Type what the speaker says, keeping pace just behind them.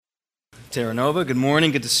Terra Nova, good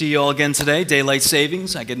morning. Good to see you all again today. Daylight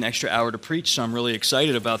savings. I get an extra hour to preach, so I'm really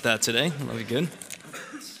excited about that today. That'll be good.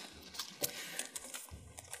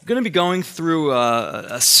 I'm going to be going through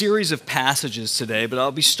a series of passages today, but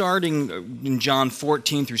I'll be starting in John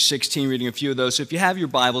 14 through 16, reading a few of those. So if you have your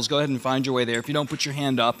Bibles, go ahead and find your way there. If you don't, put your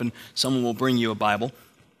hand up and someone will bring you a Bible.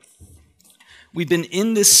 We've been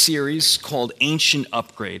in this series called Ancient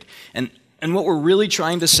Upgrade, and what we're really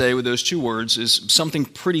trying to say with those two words is something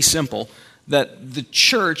pretty simple, that the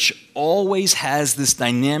church always has this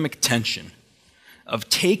dynamic tension of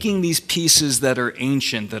taking these pieces that are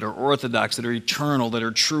ancient, that are orthodox, that are eternal, that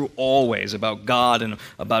are true always about God and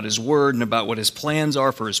about His Word and about what His plans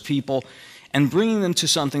are for His people, and bringing them to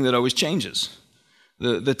something that always changes.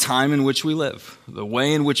 The time in which we live, the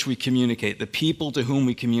way in which we communicate, the people to whom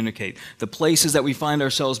we communicate, the places that we find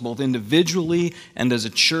ourselves both individually and as a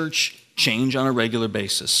church change on a regular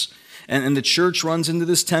basis. And the church runs into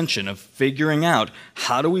this tension of figuring out,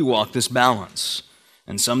 how do we walk this balance?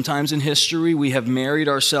 And sometimes in history, we have married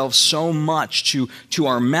ourselves so much to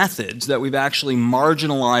our methods that we've actually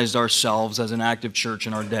marginalized ourselves as an active church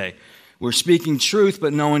in our day. We're speaking truth,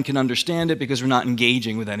 but no one can understand it because we're not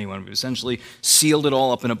engaging with anyone. We've essentially sealed it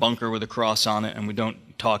all up in a bunker with a cross on it, and we don't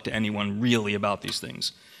talk to anyone really about these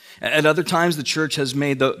things. At other times, the church has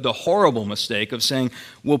made the horrible mistake of saying,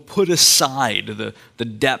 we'll put aside the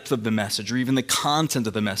depth of the message or even the content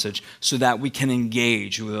of the message so that we can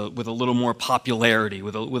engage with a little more popularity,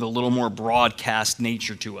 with a little more broadcast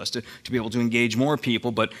nature to us, to be able to engage more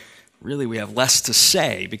people, but really we have less to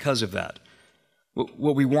say because of that.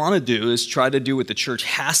 What we want to do is try to do what the church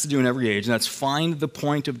has to do in every age, and that's find the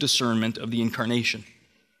point of discernment of the incarnation.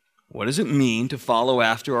 What does it mean to follow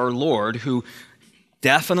after our Lord, who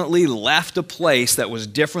definitely left a place that was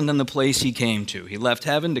different than the place He came to? He left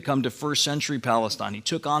heaven to come to first century Palestine. He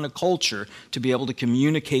took on a culture to be able to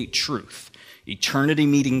communicate truth, eternity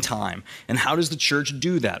meeting time. And how does the church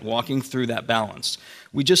do that, walking through that balance?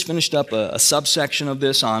 We just finished up a subsection of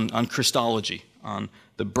this on Christology, on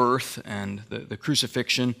the birth and the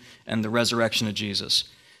crucifixion and the resurrection of Jesus.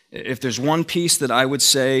 If there's one piece that I would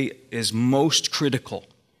say is most critical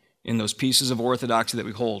in those pieces of orthodoxy that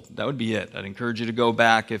we hold, that would be it. I'd encourage you to go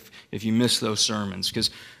back if you missed those sermons,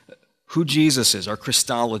 because who Jesus is, our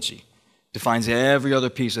Christology, defines every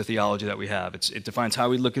other piece of theology that we have. It defines how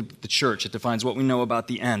we look at the church. It defines what we know about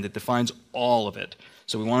the end. It defines all of it.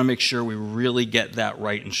 So we want to make sure we really get that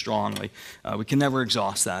right and strongly. We can never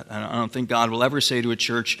exhaust that. I don't think God will ever say to a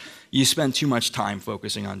church, you spend too much time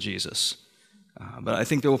focusing on Jesus. But I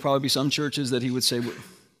think there will probably be some churches that He would say,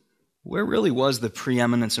 where really was the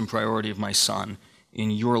preeminence and priority of my Son in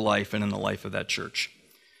your life and in the life of that church?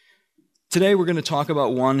 Today we're going to talk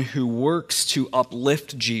about one who works to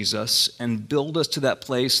uplift Jesus and build us to that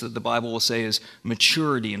place that the Bible will say is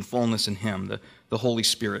maturity and fullness in Him, the Holy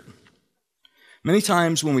Spirit. Many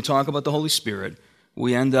times when we talk about the Holy Spirit,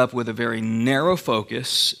 we end up with a very narrow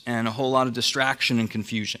focus and a whole lot of distraction and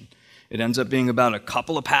confusion. It ends up being about a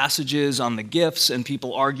couple of passages on the gifts, and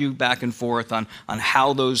people argue back and forth on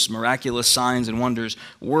how those miraculous signs and wonders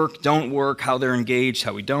work, don't work, how they're engaged,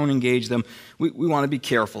 how we don't engage them. We want to be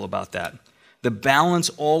careful about that. The balance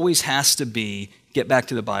always has to be, get back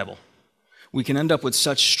to the Bible. We can end up with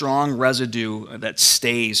such strong residue that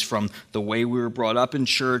stays from the way we were brought up in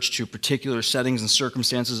church to particular settings and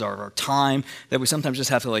circumstances of our time that we sometimes just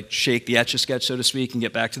have to shake the Etch-a-Sketch, so to speak, and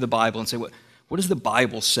get back to the Bible and say, what does the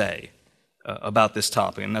Bible say about this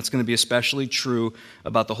topic? And that's going to be especially true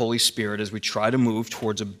about the Holy Spirit as we try to move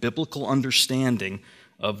towards a biblical understanding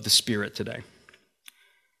of the Spirit today.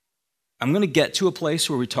 I'm going to get to a place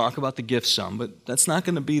where we talk about the gifts some, but that's not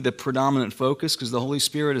going to be the predominant focus because the Holy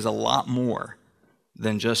Spirit is a lot more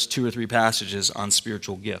than just 2 or 3 passages on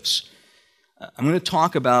spiritual gifts. I'm going to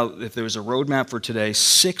talk about, if there was a roadmap for today,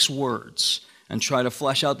 6 words and try to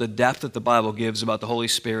flesh out the depth that the Bible gives about the Holy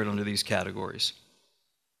Spirit under these categories.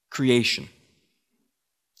 Creation,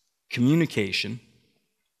 communication,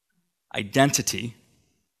 identity,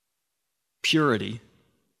 purity,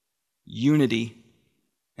 unity,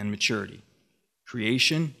 and maturity.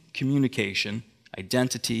 Creation, communication,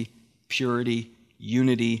 identity, purity,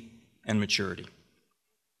 unity, and maturity.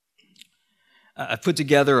 I've put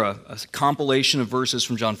together a compilation of verses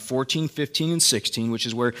from John 14, 15, and 16, which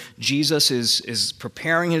is where Jesus is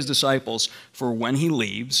preparing His disciples for when He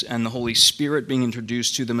leaves and the Holy Spirit being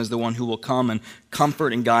introduced to them as the one who will come and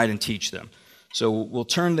comfort and guide and teach them. So we'll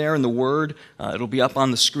turn there in the Word. It'll be up on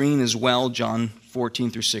the screen as well, John 14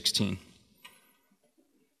 through 16.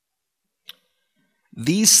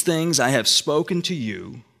 These things I have spoken to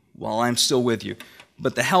you while I am still with you,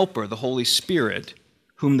 but the Helper, the Holy Spirit,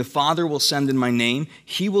 whom the Father will send in my name.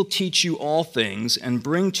 He will teach you all things and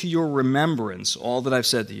bring to your remembrance all that I've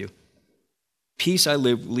said to you. Peace I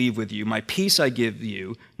leave with you, my peace I give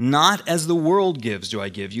you, not as the world gives do I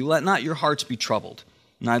give you. Let not your hearts be troubled,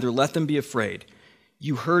 neither let them be afraid.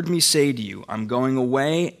 You heard me say to you, I'm going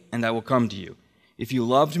away, and I will come to you. If you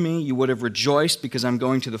loved me, you would have rejoiced because I'm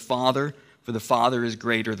going to the Father, for the Father is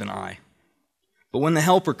greater than I. But when the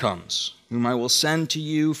Helper comes, whom I will send to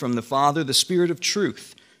you from the Father, the Spirit of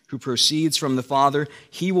truth, who proceeds from the Father,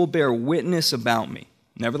 he will bear witness about me.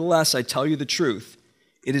 Nevertheless, I tell you the truth.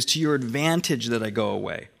 It is to your advantage that I go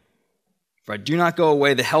away. If I do not go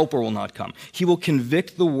away, the Helper will not come. He will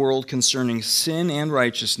convict the world concerning sin and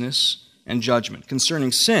righteousness and judgment.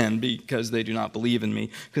 Concerning sin, because they do not believe in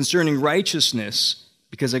me. Concerning righteousness,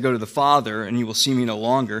 because I go to the Father, and you will see me no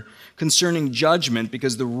longer. Concerning judgment,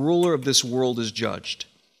 because the ruler of this world is judged.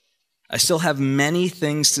 I still have many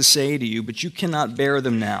things to say to you, but you cannot bear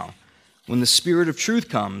them now. When the Spirit of truth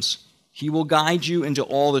comes, he will guide you into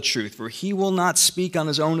all the truth, for he will not speak on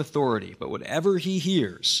his own authority, but whatever he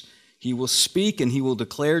hears, he will speak, and he will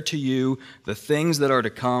declare to you the things that are to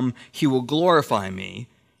come. He will glorify me,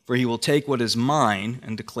 for he will take what is mine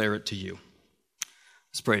and declare it to you.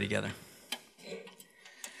 Let's pray together.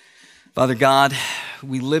 Father God,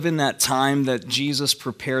 we live in that time that Jesus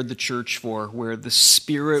prepared the church for, where the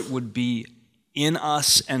Spirit would be in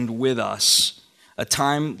us and with us. A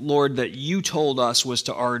time, Lord, that you told us was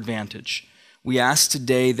to our advantage. We ask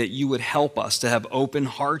today that you would help us to have open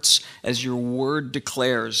hearts as your word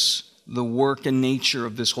declares the work and nature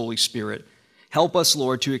of this Holy Spirit. Help us,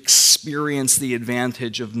 Lord, to experience the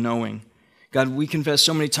advantage of knowing. God, we confess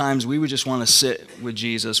so many times we would just want to sit with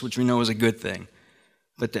Jesus, which we know is a good thing.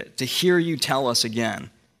 But to hear you tell us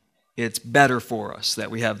again, it's better for us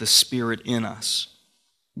that we have the Spirit in us.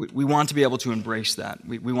 We want to be able to embrace that.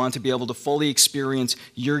 We want to be able to fully experience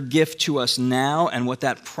your gift to us now and what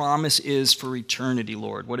that promise is for eternity,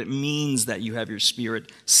 Lord, what it means that you have your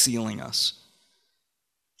Spirit sealing us.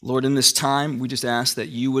 Lord, in this time, we just ask that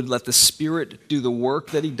you would let the Spirit do the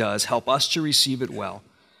work that he does, help us to receive it well.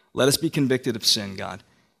 Let us be convicted of sin, God.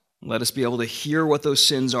 Let us be able to hear what those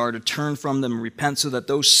sins are, to turn from them and repent, so that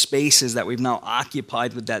those spaces that we've now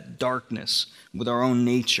occupied with that darkness, with our own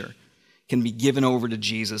nature, can be given over to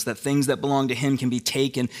Jesus, that things that belong to him can be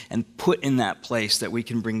taken and put in that place, that we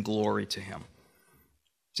can bring glory to him.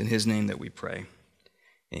 It's in his name that we pray.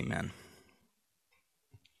 Amen.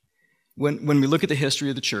 When we look at the history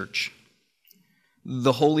of the church,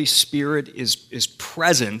 the Holy Spirit is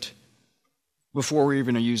present before we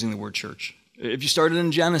even are using the word church. If you started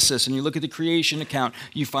in Genesis and you look at the creation account,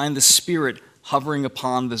 you find the Spirit hovering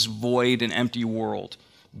upon this void and empty world,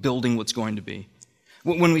 building what's going to be.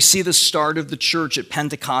 When we see the start of the church at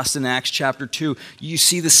Pentecost in Acts chapter 2, you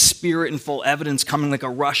see the Spirit in full evidence coming like a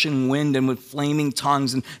rushing wind and with flaming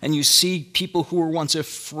tongues, and you see people who were once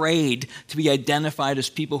afraid to be identified as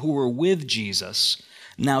people who were with Jesus,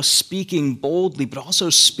 now speaking boldly, but also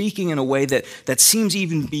speaking in a way that seems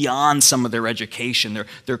even beyond some of their education.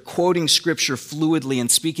 They're quoting Scripture fluidly and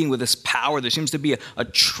speaking with this power. There seems to be a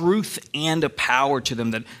truth and a power to them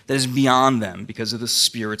that is beyond them because of the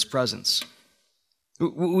Spirit's presence.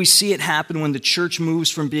 We see it happen when the church moves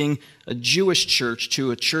from being a Jewish church to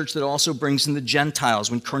a church that also brings in the Gentiles.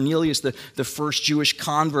 When Cornelius, the first Jewish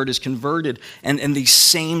convert, is converted, and these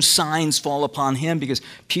same signs fall upon him, because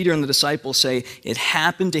Peter and the disciples say it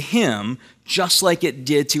happened to him just like it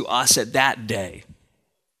did to us at that day.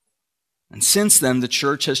 And since then, the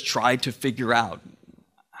church has tried to figure out,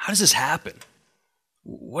 how does this happen?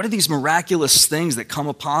 What are these miraculous things that come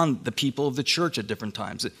upon the people of the church at different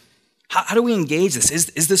times? How do we engage this?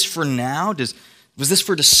 Is this for now? Was this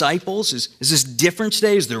for disciples? Is this different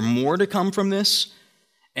today? Is there more to come from this?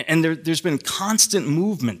 And there's been constant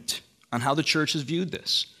movement on how the church has viewed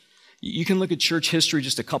this. You can look at church history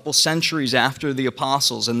just a couple centuries after the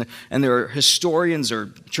apostles, and there are historians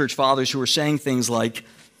or church fathers who are saying things like,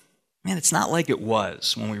 man, it's not like it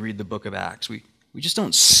was when we read the book of Acts. We just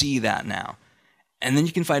don't see that now. And then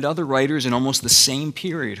you can find other writers in almost the same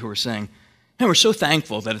period who are saying, and we're so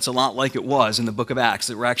thankful that it's a lot like it was in the book of Acts,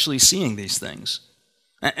 that we're actually seeing these things.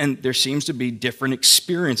 And there seems to be different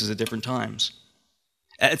experiences at different times.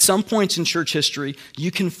 At some points in church history,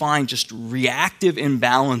 you can find just reactive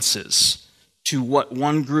imbalances to what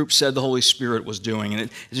one group said the Holy Spirit was doing.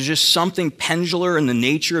 And there's just something pendular in the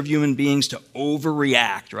nature of human beings to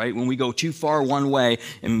overreact, right? When we go too far one way,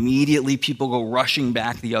 immediately people go rushing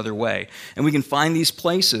back the other way. And we can find these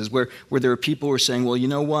places where there are people who are saying, well, you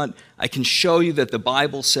know what? I can show you that the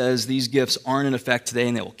Bible says these gifts aren't in effect today,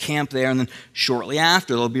 and they will camp there. And then shortly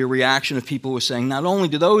after, there'll be a reaction of people who are saying, not only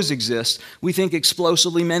do those exist, we think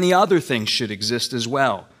explosively many other things should exist as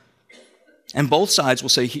well. And both sides will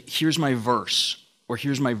say, here's my verse, or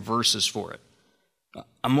here's my verses for it.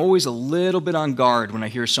 I'm always a little bit on guard when I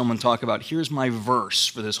hear someone talk about, here's my verse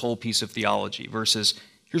for this whole piece of theology, versus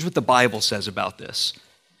here's what the Bible says about this.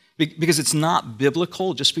 Because it's not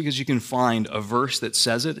biblical just because you can find a verse that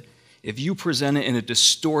says it, if you present it in a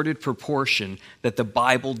distorted proportion that the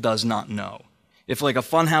Bible does not know. If like a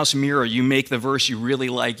funhouse mirror, you make the verse you really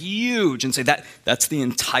like huge and say that's the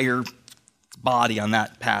entire body on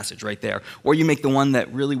that passage right there. Or you make the one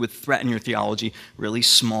that really would threaten your theology really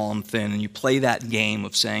small and thin, and you play that game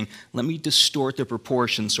of saying, let me distort the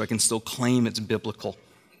proportions so I can still claim it's biblical.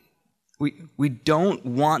 We don't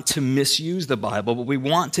want to misuse the Bible, but we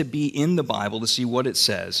want to be in the Bible to see what it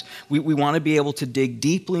says. We want to be able to dig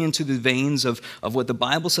deeply into the veins of what the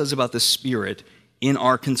Bible says about the Spirit in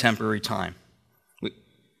our contemporary time.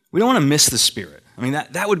 We don't want to miss the Spirit. I mean,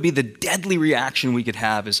 that would be the deadly reaction we could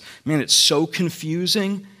have is, man, it's so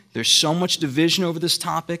confusing. There's so much division over this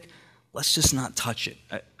topic. Let's just not touch it.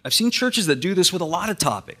 I've seen churches that do this with a lot of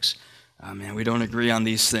topics. Oh, man, we don't agree on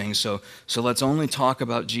these things, so let's only talk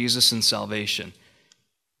about Jesus and salvation.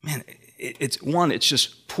 Man, it's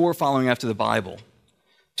just poor following after the Bible.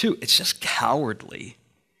 2, it's just cowardly.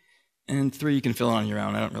 And 3, you can fill it on your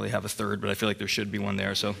own. I don't really have a third, but I feel like there should be one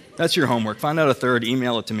there. So that's your homework. Find out a third,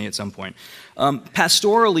 email it to me at some point.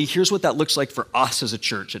 Pastorally, here's what that looks like for us as a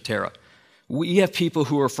church at Terra. We have people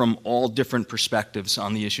who are from all different perspectives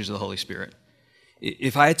on the issues of the Holy Spirit.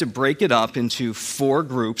 If I had to break it up into 4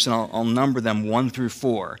 groups, and I'll number them 1 through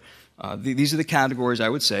 4, these are the categories, I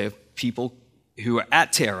would say, of people who are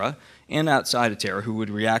at Terra and outside of Terra who would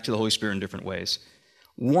react to the Holy Spirit in different ways.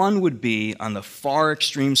 1 would be, on the far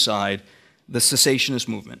extreme side, the cessationist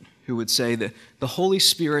movement, who would say that the Holy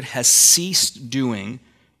Spirit has ceased doing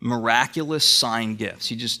miraculous sign gifts.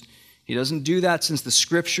 He doesn't do that since the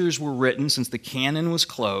scriptures were written, since the canon was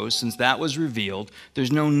closed, since that was revealed.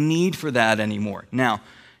 There's no need for that anymore. Now,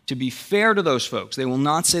 to be fair to those folks, they will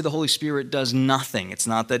not say the Holy Spirit does nothing. It's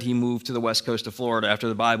not that he moved to the west coast of Florida after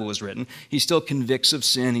the Bible was written. He still convicts of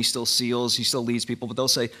sin, he still seals, he still leads people, but they'll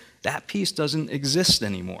say that piece doesn't exist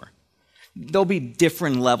anymore. There'll be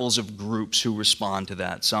different levels of groups who respond to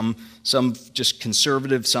that. Some just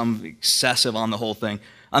conservative, some excessive on the whole thing.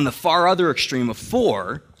 On the far other extreme of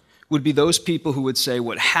 4 would be those people who would say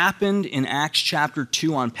what happened in Acts chapter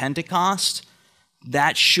 2 on Pentecost,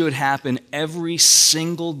 that should happen every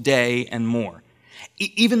single day and more.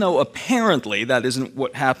 Even though apparently that isn't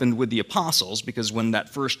what happened with the apostles, because when that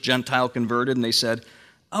first Gentile converted and they said,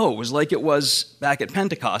 oh, it was like it was back at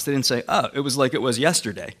Pentecost, they didn't say, oh, it was like it was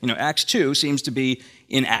yesterday. Acts 2 seems to be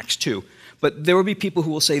in Acts 2. But there will be people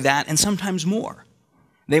who will say that and sometimes more.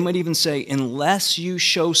 They might even say, unless you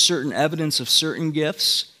show certain evidence of certain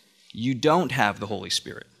gifts, you don't have the Holy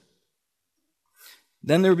Spirit.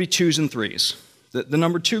 Then there would be 2s and 3s. The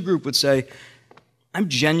number 2 group would say, I'm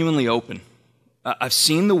genuinely open. I've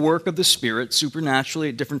seen the work of the Spirit supernaturally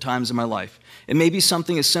at different times in my life. It may be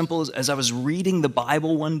something as simple as I was reading the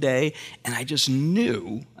Bible one day and I just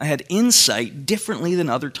knew I had insight differently than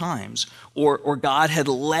other times. Or God had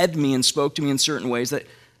led me and spoke to me in certain ways that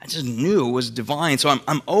I just knew was divine. So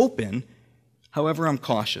I'm open, however I'm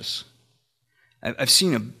cautious. I've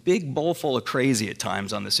seen a big bowl full of crazy at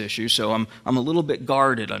times on this issue, so I'm a little bit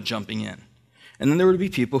guarded on jumping in. And then there would be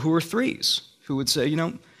people who were 3s, who would say,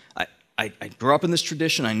 I grew up in this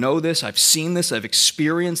tradition, I know this, I've seen this, I've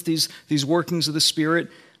experienced these workings of the Spirit,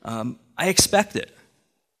 I expect it.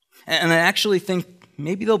 And I actually think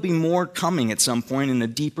maybe there'll be more coming at some point in a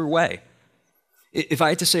deeper way. If I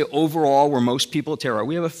had to say overall where most people at Terra,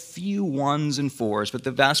 we have a few 1s and 4s, but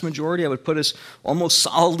the vast majority I would put us almost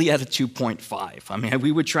solidly at a 2.5. I mean,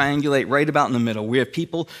 we would triangulate right about in the middle. We have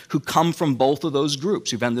people who come from both of those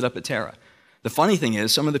groups who've ended up at Terra. The funny thing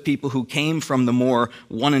is, some of the people who came from the more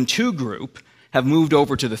 1 and 2 group have moved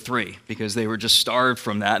over to the 3 because they were just starved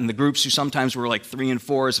from that. And the groups who sometimes were like 3 and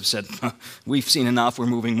 4s have said, we've seen enough, we're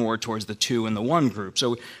moving more towards the 2 and the 1 group.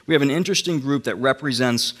 So we have an interesting group that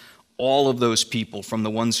represents all of those people, from the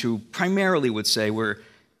ones who primarily would say we're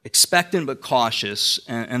expectant but cautious,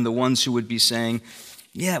 and the ones who would be saying,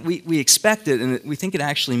 yeah, we expect it, and we think it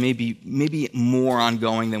actually may be more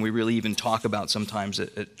ongoing than we really even talk about sometimes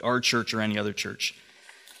at our church or any other church.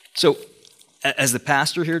 So As the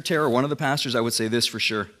pastor here, Tara, one of the pastors, I would say this for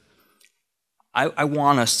sure. I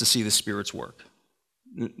want us to see the Spirit's work.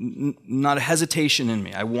 Not a hesitation in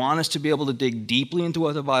me. I want us to be able to dig deeply into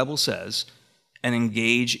what the Bible says and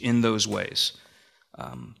engage in those ways.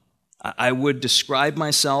 I would describe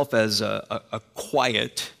myself as a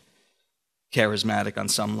quiet charismatic on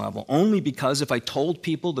some level, only because if I told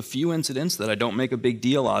people the few incidents that I don't make a big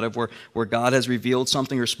deal out of where God has revealed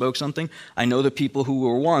something or spoke something, I know the people who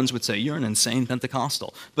were ones would say, you're an insane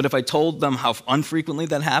Pentecostal. But if I told them how unfrequently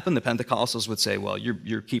that happened, the Pentecostals would say, well,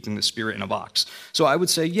 you're keeping the Spirit in a box. So I would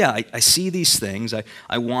say, yeah, I see these things.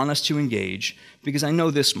 I want us to engage because I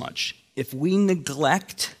know this much. If we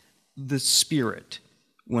neglect the Spirit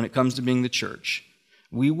when it comes to being the church,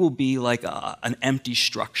 we will be like an empty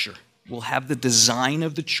structure. We'll have the design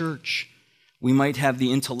of the church. We might have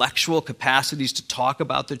the intellectual capacities to talk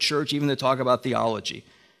about the church, even to talk about theology.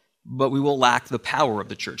 But we will lack the power of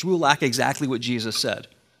the church. We will lack exactly what Jesus said.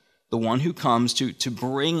 The one who comes to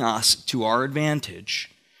bring us to our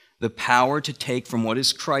advantage, the power to take from what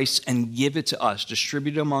is Christ's and give it to us,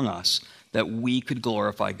 distribute it among us, that we could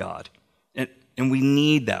glorify God. And we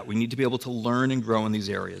need that. We need to be able to learn and grow in these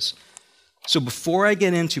areas. So before I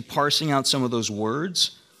get into parsing out some of those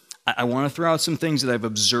words, I want to throw out some things that I've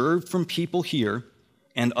observed from people here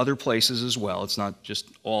and other places as well. It's not just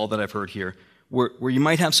all that I've heard here, where you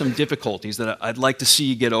might have some difficulties that I'd like to see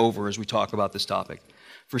you get over as we talk about this topic.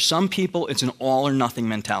 For some people, it's an all or nothing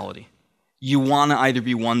mentality. You want to either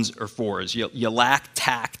be ones or fours. You lack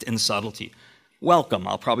tact and subtlety. Welcome,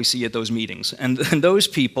 I'll probably see you at those meetings. And those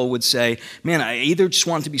people would say, man, I either just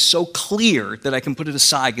want to be so clear that I can put it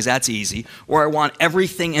aside because that's easy, or I want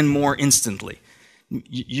everything and more instantly.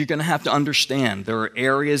 You're going to have to understand there are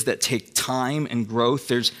areas that take time and growth.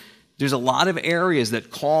 There's a lot of areas that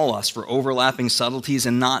call us for overlapping subtleties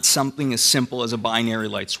and not something as simple as a binary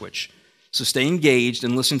light switch. So stay engaged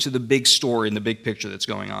and listen to the big story and the big picture that's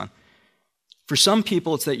going on. For some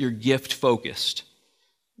people, it's that you're gift-focused.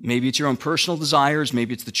 Maybe it's your own personal desires,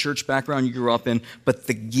 maybe it's the church background you grew up in, but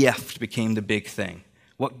the gift became the big thing.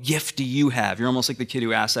 What gift do you have? You're almost like the kid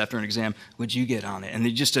who asks after an exam, what'd you get on it? And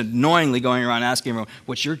they're just annoyingly going around asking everyone,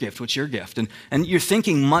 what's your gift? What's your gift? And you're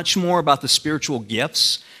thinking much more about the spiritual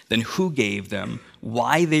gifts than who gave them,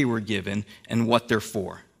 why they were given, and what they're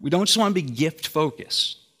for. We don't just want to be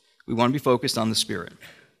gift-focused. We want to be focused on the Spirit.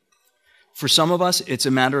 For some of us, it's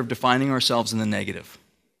a matter of defining ourselves in the negative.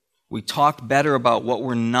 We talk better about what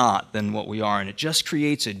we're not than what we are, and it just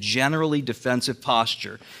creates a generally defensive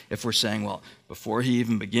posture if we're saying, well, before he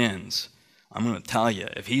even begins, I'm going to tell you,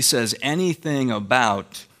 if he says anything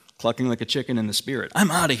about clucking like a chicken in the Spirit,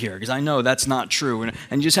 I'm out of here because I know that's not true. And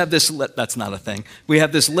you just have this, that's not a thing. We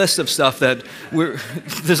have this list of stuff that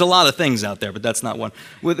there's a lot of things out there, but that's not one.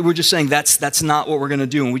 We're just saying that's not what we're going to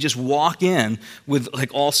do. And we just walk in with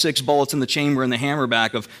like all 6 bullets in the chamber and the hammer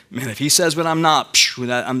back of, man, if he says what I'm not,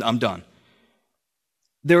 I'm done.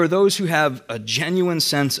 There are those who have a genuine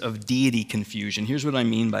sense of deity confusion. Here's what I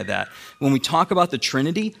mean by that. When we talk about the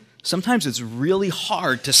Trinity, sometimes it's really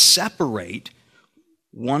hard to separate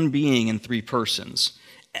one being in 3 persons.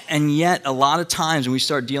 And yet, a lot of times when we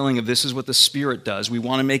start dealing with this is what the Spirit does, we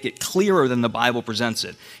want to make it clearer than the Bible presents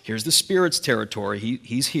it. Here's the Spirit's territory.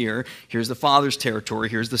 He's here. Here's the Father's territory.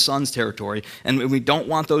 Here's the Son's territory. And we don't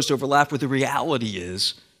want those to overlap. What the reality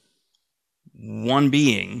is, one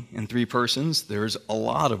being in 3 persons, there's a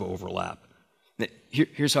lot of overlap.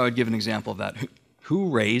 Here's how I'd give an example of that. Who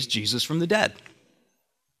raised Jesus from the dead?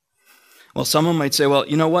 Well, someone might say, well,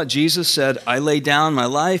 you know what? Jesus said, I lay down my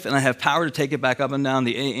life and I have power to take it back up and down.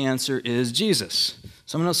 The answer is Jesus.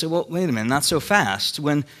 Someone else say, well, wait a minute, not so fast.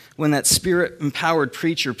 When that Spirit-empowered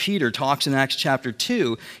preacher, Peter, talks in Acts chapter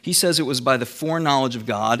 2, he says it was by the foreknowledge of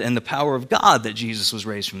God and the power of God that Jesus was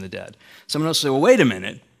raised from the dead. Someone else say, well, wait a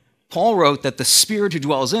minute. Paul wrote that the Spirit who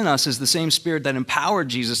dwells in us is the same Spirit that empowered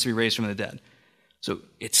Jesus to be raised from the dead. So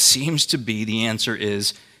it seems to be the answer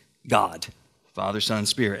is God. Father, Son, and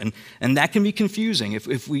Spirit. And that can be confusing.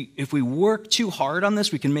 If we work too hard on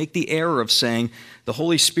this, we can make the error of saying the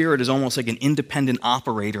Holy Spirit is almost like an independent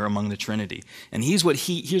operator among the Trinity. And here's what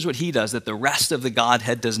he does that the rest of the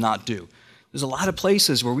Godhead does not do. There's a lot of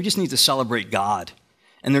places where we just need to celebrate God.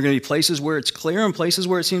 And there are going to be places where it's clear and places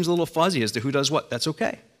where it seems a little fuzzy as to who does what. That's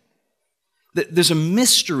okay. There's a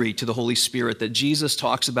mystery to the Holy Spirit that Jesus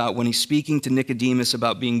talks about when he's speaking to Nicodemus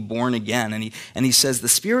about being born again. And he says the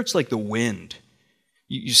Spirit's like the wind.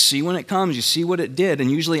 You see when it comes, you see what it did,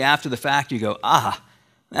 and usually after the fact you go,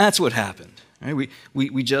 that's what happened. Right?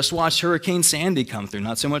 We just watched Hurricane Sandy come through,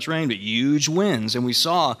 not so much rain, but huge winds, and we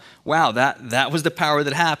saw, wow, that was the power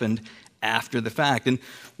that happened after the fact. And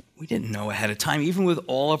We didn't know ahead of time. Even with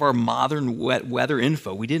all of our modern wet weather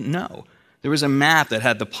info, we didn't know. There was a map that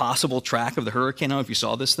had the possible track of the hurricane. I don't know if you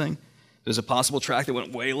saw this thing. There's a possible track that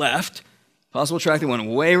went way left, possible track that went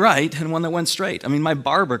way right, and one that went straight. I mean, my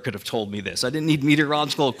barber could have told me this. I didn't need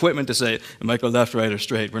meteorological equipment to say, it might go left, right, or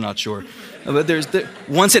straight. We're not sure. But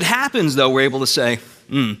once it happens, though, we're able to say,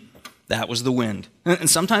 that was the wind. And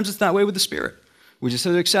sometimes it's that way with the Spirit. We just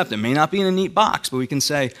have to accept it. It may not be in a neat box, but we can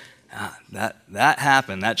say, that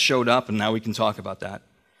happened, that showed up, and now we can talk about that.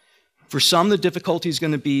 For some, the difficulty is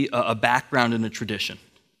going to be a background in a tradition.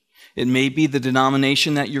 It may be the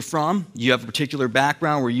denomination that you're from. You have a particular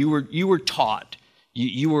background where you were taught,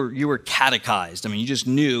 you were catechized. I mean, you just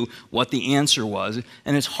knew what the answer was,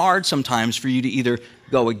 and it's hard sometimes for you to either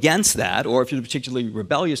go against that, or if you're a particularly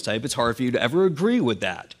rebellious type, it's hard for you to ever agree with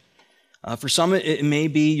that. For some, it may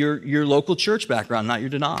be your local church background, not your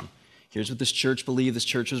denom. Here's what this church believed. This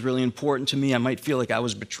church was really important to me. I might feel like I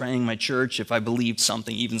was betraying my church if I believed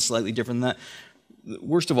something even slightly different than that.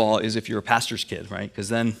 Worst of all is if you're a pastor's kid, right? Because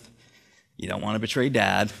then you don't want to betray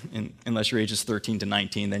dad, unless your age is 13 to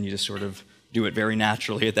 19. Then you just sort of do it very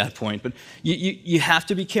naturally at that point. But you have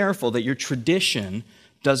to be careful that your tradition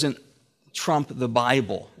doesn't trump the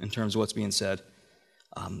Bible in terms of what's being said.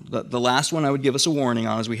 The last one I would give us a warning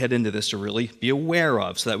on as we head into this to really be aware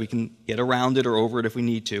of so that we can get around it or over it if we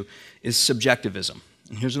need to, is subjectivism.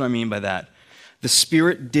 And here's what I mean by that. The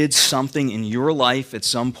Spirit did something in your life at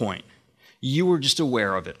some point. You were just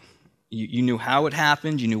aware of it. You knew how it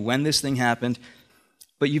happened. You knew when this thing happened.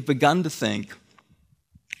 But you've begun to think,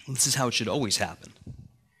 well, this is how it should always happen.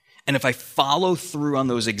 And if I follow through on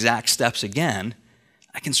those exact steps again,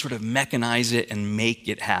 I can sort of mechanize it and make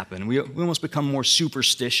it happen. We almost become more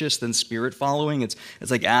superstitious than Spirit following. It's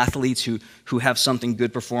like athletes who have something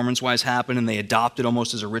good performance-wise happen and they adopt it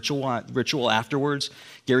almost as a ritual afterwards.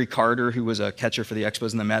 Gary Carter, who was a catcher for the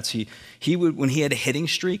Expos and the Mets, he would, when he had a hitting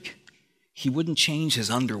streak, he wouldn't change his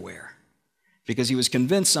underwear because he was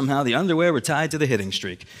convinced somehow the underwear were tied to the hitting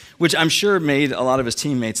streak, which I'm sure made a lot of his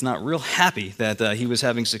teammates not real happy that he was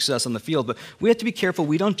having success on the field. But we have to be careful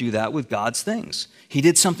we don't do that with God's things. He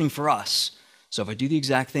did something for us. So if I do the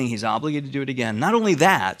exact thing, he's obligated to do it again. Not only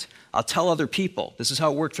that, I'll tell other people, this is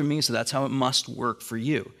how it worked for me, so that's how it must work for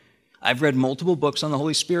you. I've read multiple books on the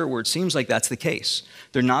Holy Spirit where it seems like that's the case.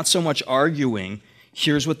 They're not so much arguing,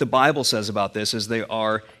 here's what the Bible says about this, as they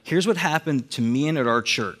are, here's what happened to me and at our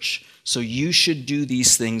church. So you should do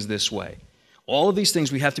these things this way. All of these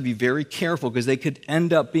things we have to be very careful because they could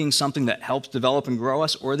end up being something that helps develop and grow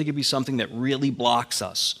us, or they could be something that really blocks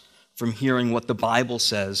us from hearing what the Bible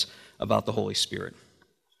says about the Holy Spirit.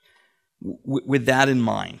 With that in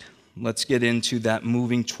mind, let's get into that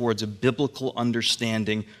moving towards a biblical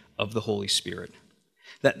understanding of the Holy Spirit.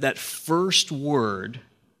 That first word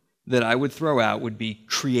that I would throw out would be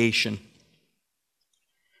creation.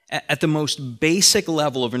 At the most basic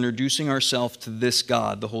level of introducing ourselves to this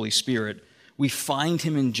God, the Holy Spirit, we find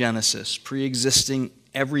him in Genesis, pre-existing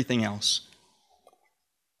everything else.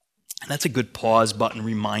 And that's a good pause button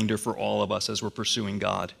reminder for all of us as we're pursuing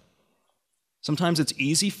God. Sometimes it's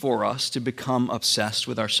easy for us to become obsessed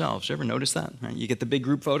with ourselves. You ever notice that? Right? You get the big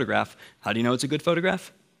group photograph. How do you know it's a good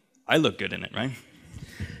photograph? I look good in it, right?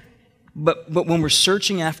 But when we're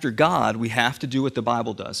searching after God, we have to do what the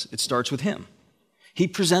Bible does. It starts with him. He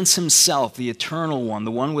presents himself, the eternal one,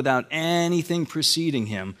 the one without anything preceding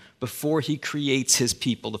him, before he creates his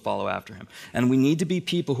people to follow after him. And we need to be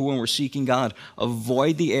people who, when we're seeking God,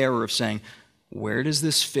 avoid the error of saying, where does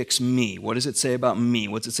this fix me? What does it say about me?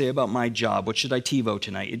 What's it say about my job? What should I TiVo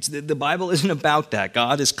tonight? The Bible isn't about that.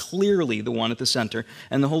 God is clearly the one at the center,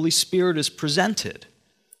 and the Holy Spirit is presented,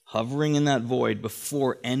 hovering in that void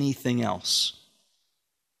before anything else.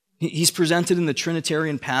 He's presented in the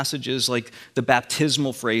Trinitarian passages like the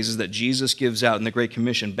baptismal phrases that Jesus gives out in the Great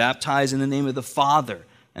Commission. Baptize in the name of the Father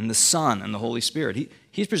and the Son and the Holy Spirit.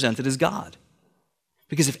 He's presented as God.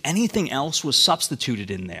 Because if anything else was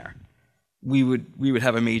substituted in there, we would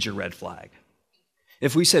have a major red flag.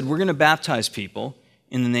 If we said we're going to baptize people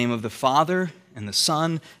in the name of the Father and the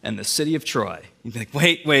Son and the city of Troy, you'd be like,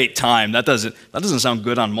 wait, time. That doesn't sound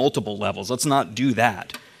good on multiple levels. Let's not do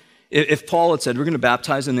that. If Paul had said, we're going to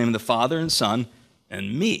baptize in the name of the Father and Son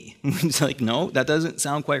and me, it's like, no, that doesn't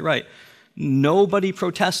sound quite right. Nobody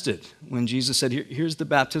protested when Jesus said, here's the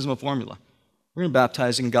baptismal formula. We're going to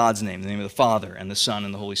baptize in God's name, in the name of the Father and the Son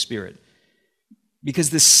and the Holy Spirit. Because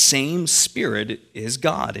this same Spirit is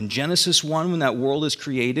God. In Genesis 1, when that world is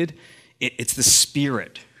created, it's the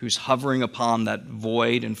Spirit who's hovering upon that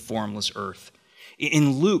void and formless earth.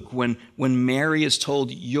 In Luke, when Mary is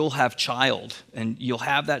told, you'll have child, and you'll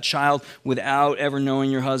have that child without ever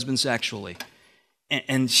knowing your husband sexually.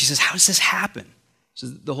 And she says, how does this happen? She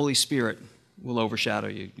says, the Holy Spirit will overshadow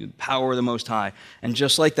you, the power of the Most High. And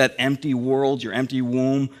just like that empty world, your empty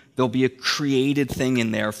womb, there'll be a created thing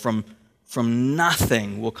in there. From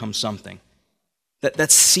nothing will come something.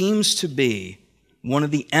 That seems to be one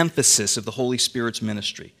of the emphasis of the Holy Spirit's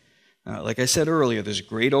ministry. Like I said earlier, there's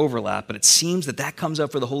great overlap, but it seems that comes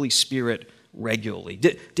up for the Holy Spirit regularly.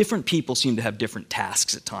 Different people seem to have different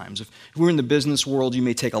tasks at times. If we're in the business world, you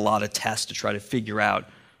may take a lot of tests to try to figure out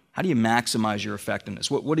how do you maximize your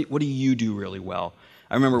effectiveness? What do you do really well?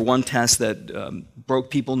 I remember one test that broke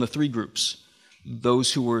people into 3 groups: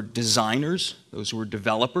 those who were designers, those who were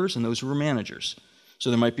developers, and those who were managers. So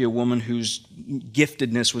there might be a woman whose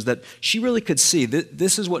giftedness was that she really could see that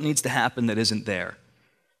this is what needs to happen that isn't there.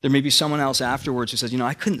 There may be someone else afterwards who says,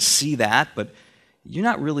 I couldn't see that, but you're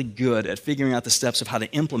not really good at figuring out the steps of how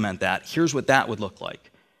to implement that. Here's what that would look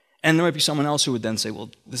like. And there might be someone else who would then say, well,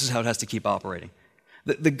 this is how it has to keep operating.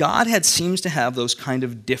 The Godhead seems to have those kind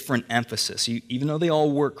of different emphasis, even though they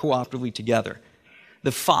all work cooperatively together.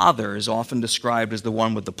 The Father is often described as the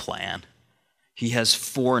one with the plan. He has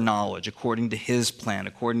foreknowledge according to his plan,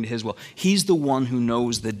 according to his will. He's the one who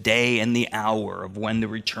knows the day and the hour of when the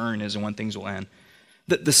return is and when things will end.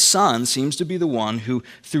 The Son seems to be the one who,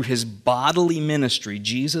 through his bodily ministry,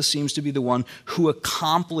 Jesus seems to be the one who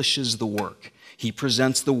accomplishes the work. He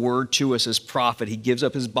presents the word to us as prophet. He gives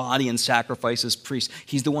up his body and sacrifice as priest.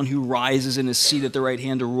 He's the one who rises in his seat at the right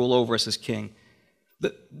hand to rule over us as king.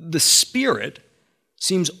 The Spirit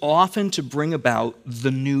seems often to bring about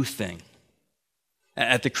the new thing.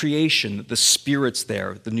 At the creation, the Spirit's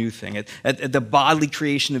there, the new thing. At the bodily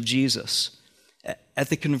creation of Jesus. At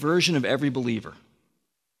the conversion of every believer,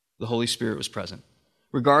 the Holy Spirit was present.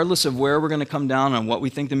 Regardless of where we're going to come down on what we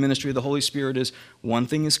think the ministry of the Holy Spirit is, one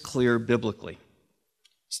thing is clear biblically.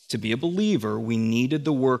 To be a believer, we needed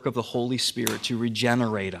the work of the Holy Spirit to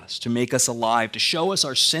regenerate us, to make us alive, to show us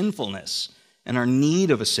our sinfulness and our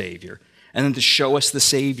need of a Savior, and then to show us the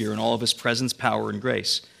Savior in all of his presence, power, and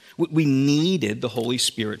grace. We needed the Holy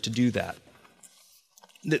Spirit to do that.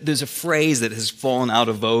 There's a phrase that has fallen out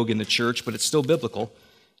of vogue in the church, but it's still biblical,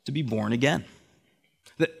 to be born again.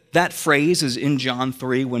 That phrase is in John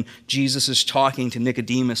 3 when Jesus is talking to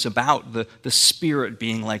Nicodemus about the Spirit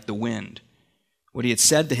being like the wind. What he had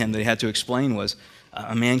said to him that he had to explain was,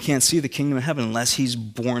 a man can't see the kingdom of heaven unless he's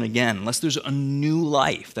born again, unless there's a new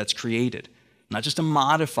life that's created, not just a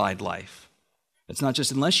modified life. It's not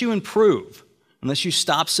just, unless you improve, unless you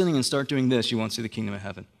stop sinning and start doing this, you won't see the kingdom of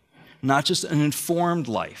heaven. Not just an informed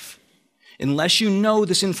life. Unless you know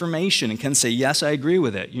this information and can say, yes, I agree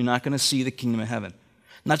with it, you're not going to see the kingdom of heaven.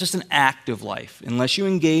 Not just an active life. Unless you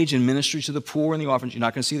engage in ministry to the poor and the orphans, you're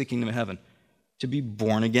not going to see the kingdom of heaven. To be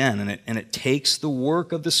born again. And it takes the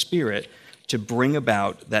work of the Spirit to bring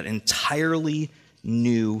about that entirely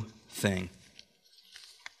new thing.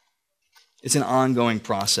 It's an ongoing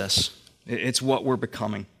process. It's what we're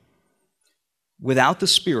becoming. Without the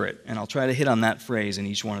Spirit, and I'll try to hit on that phrase in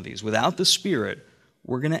each one of these, without the Spirit,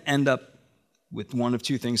 we're going to end up with one of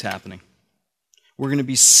two things happening. We're going to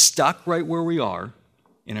be stuck right where we are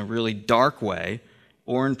in a really dark way,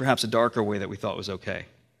 or in perhaps a darker way that we thought was okay.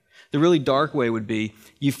 The really dark way would be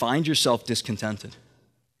you find yourself discontented.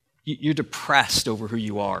 You're depressed over who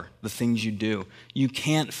you are, the things you do. You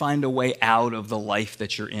can't find a way out of the life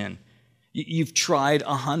that you're in. You've tried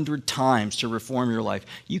 100 times to reform your life.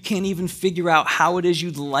 You can't even figure out how it is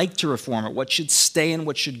you'd like to reform it, what should stay and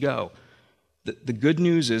what should go. The good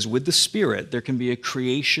news is, with the Spirit, there can be a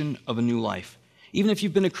creation of a new life. Even if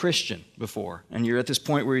you've been a Christian before and you're at this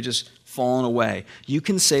point where you're just fallen away, you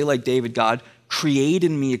can say like David, God, create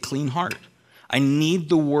in me a clean heart. I need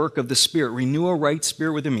the work of the Spirit. Renew a right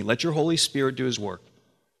spirit within me. Let your Holy Spirit do his work.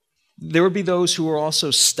 There would be those who are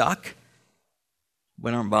also stuck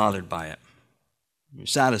but aren't bothered by it. You're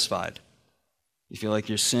satisfied. You feel like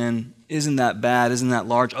your sin isn't that bad, isn't that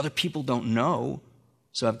large. Other people don't know,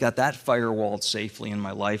 so I've got that firewalled safely in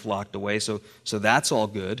my life, locked away, so that's all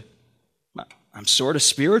good. I'm sort of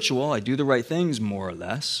spiritual. I do the right things, more or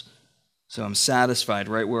less. So I'm satisfied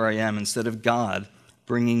right where I am, instead of God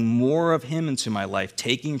bringing more of him into my life,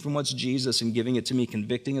 taking from what's Jesus and giving it to me,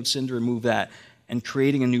 convicting of sin to remove that, and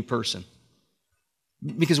creating a new person.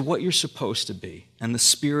 Because what you're supposed to be, and the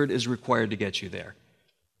Spirit is required to get you there,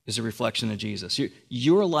 is a reflection of Jesus.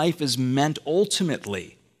 Your life is meant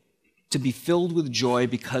ultimately to be filled with joy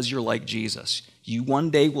because you're like Jesus. You one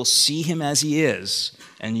day will see him as he is,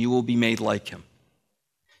 and you will be made like him.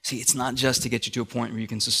 See, it's not just to get you to a point where you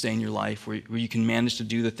can sustain your life, where you can manage to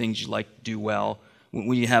do the things you like to do well,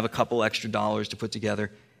 when you have a couple extra dollars to put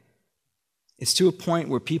together. It's to a point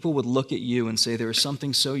where people would look at you and say, there is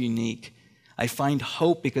something so unique. I find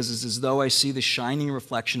hope because it's as though I see the shining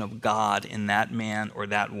reflection of God in that man or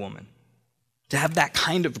that woman. To have that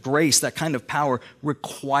kind of grace, that kind of power,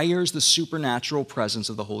 requires the supernatural presence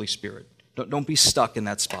of the Holy Spirit. Don't be stuck in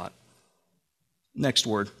that spot. Next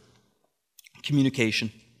word,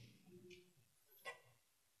 communication.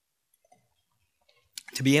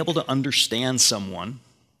 To be able to understand someone,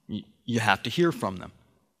 you have to hear from them.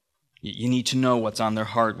 You need to know what's on their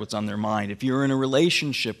heart, what's on their mind. If you're in a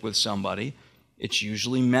relationship with somebody, it's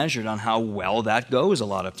usually measured on how well that goes a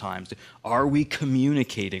lot of times. Are we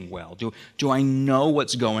communicating well? Do I know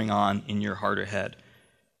what's going on in your heart or head?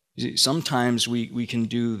 Sometimes we can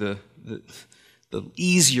do the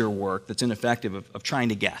easier work that's ineffective of trying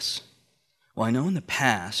to guess. Well, I know in the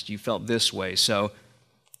past you felt this way, so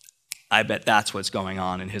I bet that's what's going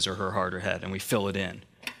on in his or her heart or head, and we fill it in.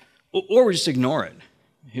 Or we just ignore it.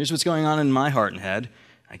 Here's what's going on in my heart and head.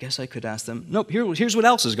 I guess I could ask them, nope, here's what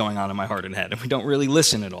else is going on in my heart and head, and we don't really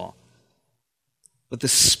listen at all. But the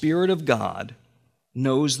Spirit of God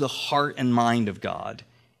knows the heart and mind of God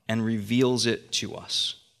and reveals it to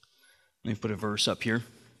us. Let me put a verse up here.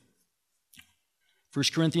 1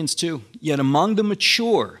 Corinthians 2, yet among the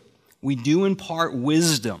mature we do impart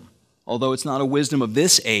wisdom, although it's not a wisdom of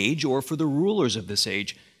this age or for the rulers of this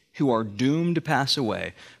age, who are doomed to pass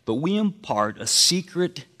away, but we impart a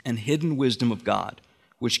secret and hidden wisdom of God,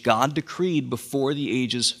 which God decreed before the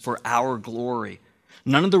ages for our glory.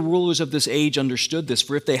 None of the rulers of this age understood this,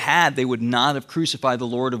 for if they had, they would not have crucified the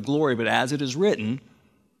Lord of glory. But as it is written,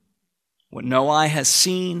 what no eye has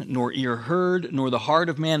seen, nor ear heard, nor the heart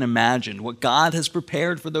of man imagined, what God has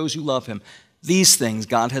prepared for those who love him, these things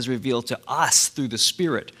God has revealed to us through the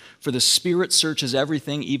Spirit. For the Spirit searches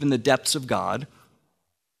everything, even the depths of God.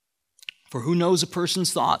 For who knows a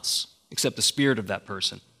person's thoughts except the spirit of that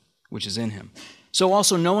person, which is in him? So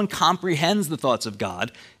also no one comprehends the thoughts of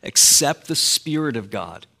God except the Spirit of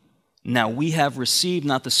God. Now we have received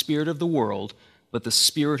not the spirit of the world, but the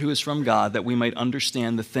Spirit who is from God, that we might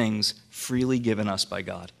understand the things freely given us by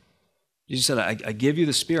God. Jesus said, I give you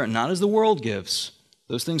the Spirit, not as the world gives.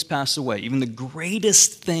 Those things pass away. Even the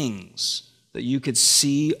greatest things that you could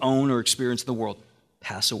see, own, or experience in the world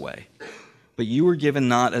pass away. But you were given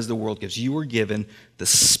not as the world gives. You were given the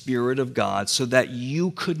Spirit of God so that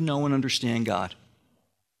you could know and understand God.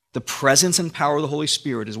 The presence and power of the Holy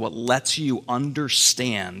Spirit is what lets you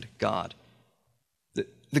understand God.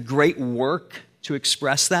 The great work to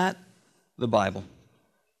express that, the Bible.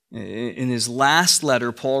 In his last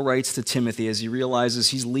letter, Paul writes to Timothy as he realizes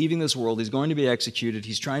he's leaving this world, he's going to be executed.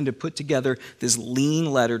 He's trying to put together this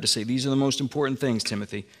lean letter to say, these are the most important things,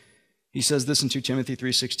 Timothy. He says this in 2 Timothy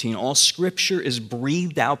 3:16, all Scripture is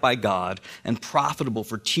breathed out by God and profitable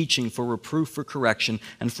for teaching, for reproof, for correction,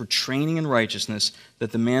 and for training in righteousness,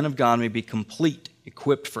 that the man of God may be complete,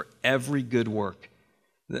 equipped for every good work.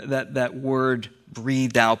 That word,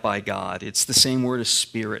 breathed out by God, it's the same word as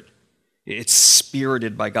spirit. It's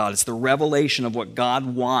spirited by God. It's the revelation of what God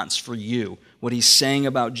wants for you, what he's saying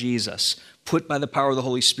about Jesus, put by the power of the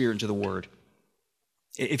Holy Spirit into the Word.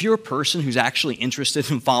 If you're a person who's actually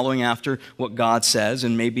interested in following after what God says,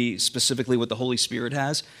 and maybe specifically what the Holy Spirit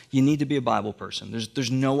has, you need to be a Bible person.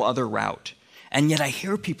 There's no other route. And yet I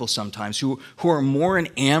hear people sometimes who are more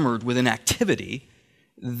enamored with an activity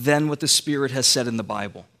than what the Spirit has said in the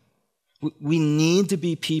Bible. We need to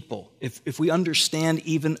be people, if we understand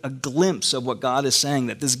even a glimpse of what God is saying,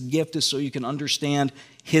 that this gift is so you can understand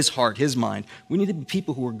his heart, his mind. We need to be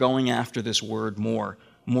people who are going after this word more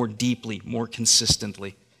deeply, more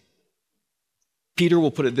consistently. Peter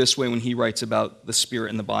will put it this way when he writes about the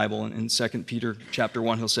Spirit in the Bible. In 2 Peter chapter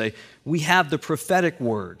 1, he'll say, we have the prophetic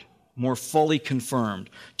word more fully confirmed,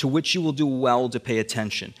 to which you will do well to pay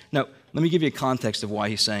attention. Now, let me give you a context of why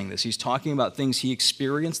he's saying this. He's talking about things he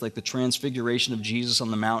experienced, like the transfiguration of Jesus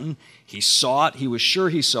on the mountain. He saw it, he was sure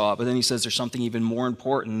he saw it, but then he says there's something even more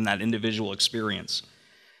important than that individual experience.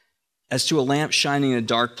 As to a lamp shining in a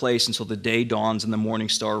dark place until the day dawns and the morning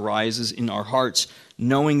star rises in our hearts,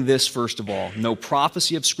 knowing this first of all, no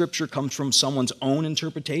prophecy of Scripture comes from someone's own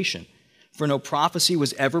interpretation. For no prophecy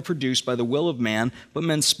was ever produced by the will of man, but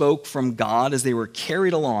men spoke from God as they were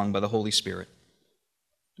carried along by the Holy Spirit.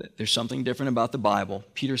 There's something different about the Bible.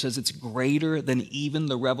 Peter says it's greater than even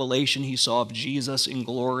the revelation he saw of Jesus in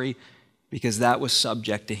glory, because that was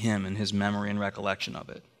subject to him and his memory and recollection of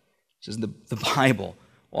it. He says the Bible,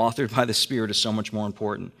 authored by the Spirit, is so much more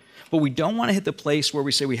important. But we don't want to hit the place where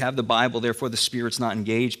we say we have the Bible, therefore the Spirit's not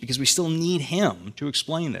engaged, because we still need him to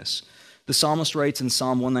explain this. The psalmist writes in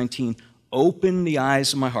Psalm 119, open the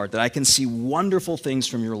eyes of my heart that I can see wonderful things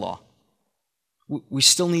from your law. We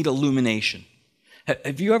still need illumination.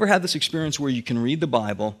 Have you ever had this experience where you can read the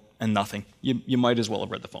Bible and nothing. You might as well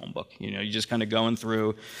have read the phone book. You're just kind of going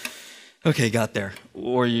through, okay, got there.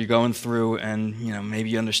 Or you're going through and,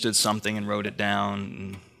 maybe you understood something and wrote it down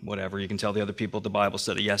and whatever. You can tell the other people at the Bible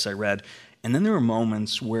study, yes, I read. And then there are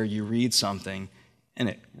moments where you read something and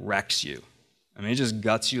it wrecks you. I mean, it just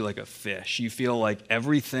guts you like a fish. You feel like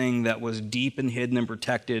everything that was deep and hidden and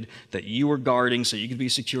protected that you were guarding so you could be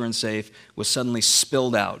secure and safe was suddenly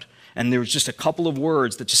spilled out. And there was just a couple of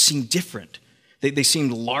words that just seemed different. They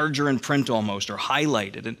seemed larger in print almost, or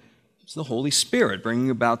highlighted. And it's the Holy Spirit bringing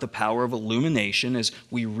about the power of illumination as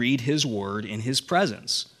we read his word in his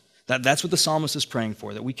presence. That's what the psalmist is praying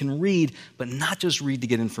for, that we can read, but not just read to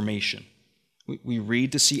get information. We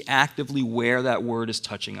read to see actively where that word is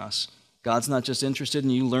touching us. God's not just interested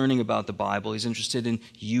in you learning about the Bible. He's interested in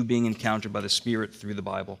you being encountered by the Spirit through the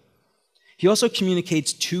Bible. He also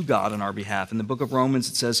communicates to God on our behalf. In the book of Romans,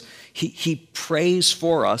 it says he prays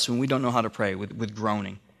for us when we don't know how to pray, with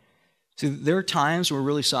groaning. See, there are times we're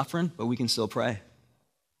really suffering, but we can still pray.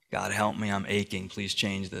 God, help me. I'm aching. Please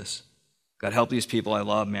change this. God, help these people I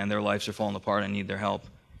love, man. Their lives are falling apart. I need their help.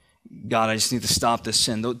 God, I just need to stop this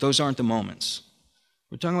sin. Those aren't the moments.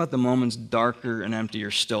 We're talking about the moments darker and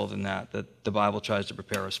emptier still than that the Bible tries to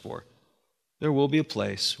prepare us for. There will be a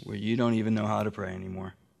place where you don't even know how to pray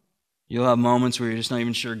anymore. You'll have moments where you're just not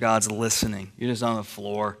even sure God's listening. You're just on the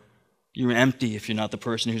floor. You're empty if you're not the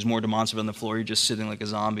person who's more demonstrative on the floor. You're just sitting like a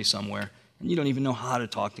zombie somewhere. And you don't even know how to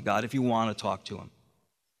talk to God if you want to talk to him.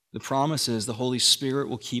 The promise is the Holy Spirit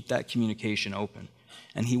will keep that communication open.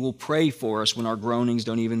 And he will pray for us when our groanings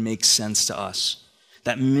don't even make sense to us.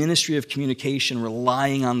 That ministry of communication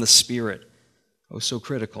relying on the Spirit, oh, so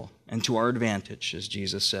critical, and to our advantage, as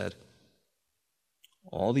Jesus said.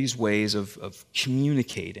 All these ways of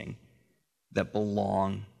communicating that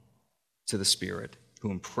belong to the Spirit,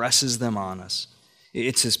 who impresses them on us.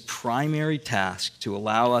 It's his primary task to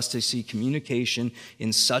allow us to see communication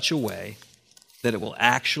in such a way that it will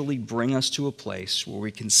actually bring us to a place where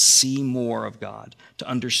we can see more of God, to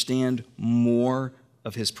understand more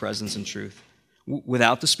of his presence and truth.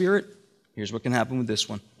 Without the Spirit, here's what can happen with this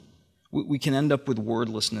one. We can end up with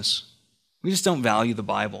wordlessness. We just don't value the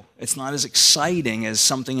Bible. It's not as exciting as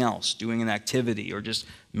something else, doing an activity or just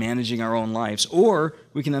managing our own lives. Or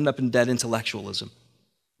we can end up in dead intellectualism,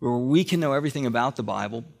 where we can know everything about the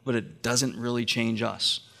Bible, but it doesn't really change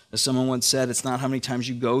us. As someone once said, it's not how many times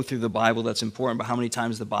you go through the Bible that's important, but how many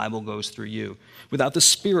times the Bible goes through you. Without the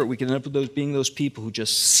Spirit, we can end up with being those people who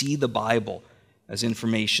just see the Bible as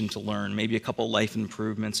information to learn, maybe a couple life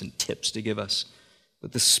improvements and tips to give us.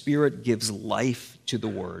 But the Spirit gives life to the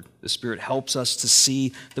Word. The Spirit helps us to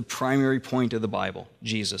see the primary point of the Bible,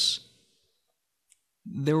 Jesus.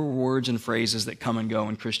 There are words and phrases that come and go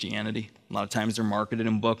in Christianity. A lot of times they're marketed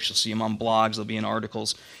in books. You'll see them on blogs. They'll be in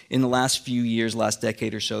articles. In the last few years, last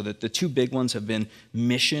decade or so, the two big ones have been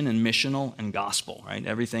mission and missional and gospel, right?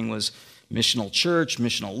 Everything was missional church,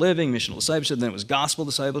 missional living, missional discipleship. Then it was gospel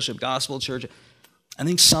discipleship, gospel church. I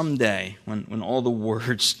think someday, when all the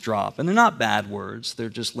words drop, and they're not bad words, they're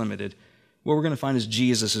just limited, what we're going to find is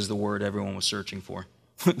Jesus is the word everyone was searching for.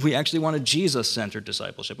 We actually wanted Jesus-centered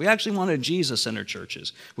discipleship. We actually wanted Jesus-centered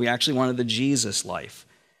churches. We actually wanted the Jesus life.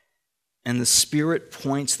 And the Spirit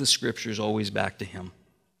points the Scriptures always back to him.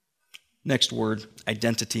 Next word,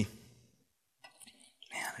 identity.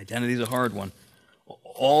 Man, identity is a hard one.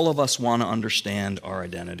 All of us want to understand our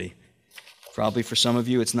identity. Probably for some of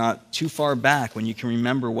you, it's not too far back when you can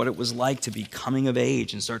remember what it was like to be coming of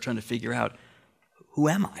age and start trying to figure out, who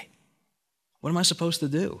am I? What am I supposed to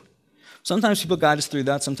do? Sometimes people guide us through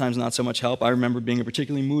that, sometimes not so much help. I remember being a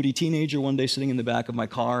particularly moody teenager one day sitting in the back of my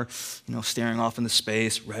car, staring off into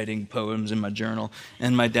space, writing poems in my journal.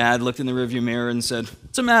 And my dad looked in the rearview mirror and said,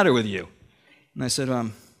 "What's the matter with you?" And I said,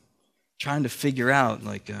 "I'm trying to figure out,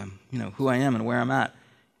 who I am and where I'm at."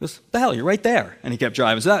 He goes, "The hell, you're right there." And he kept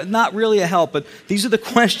driving. So not really a help, but these are the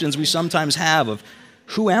questions we sometimes have of,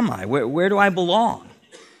 who am I? Where do I belong?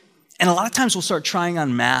 And a lot of times we'll start trying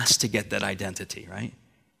on masks to get that identity, right?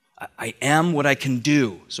 I am what I can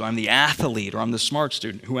do. So I'm the athlete or I'm the smart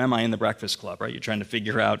student. Who am I in the Breakfast Club, right? You're trying to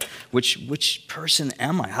figure out which person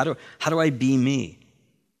am I? How do I be me?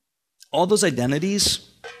 All those identities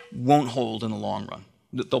won't hold in the long run.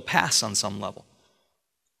 They'll pass on some level.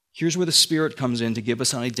 Here's where the Spirit comes in to give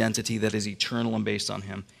us an identity that is eternal and based on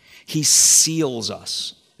him. He seals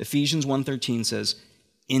us. Ephesians 1:13 says,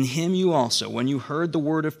 "In him you also, when you heard the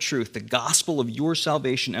word of truth, the gospel of your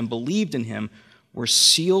salvation, and believed in him, were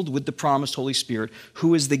sealed with the promised Holy Spirit,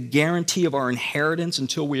 who is the guarantee of our inheritance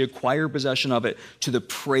until we acquire possession of it to the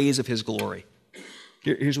praise of his glory."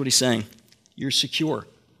 Here's what he's saying. You're secure.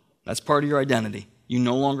 That's part of your identity. You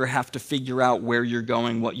no longer have to figure out where you're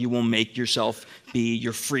going, what you will make yourself be.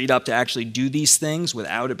 You're freed up to actually do these things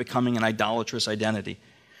without it becoming an idolatrous identity.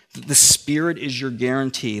 The Spirit is your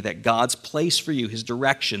guarantee that God's place for you, his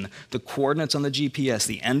direction, the coordinates on the GPS,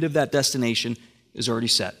 the end of that destination is already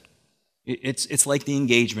set. It's like the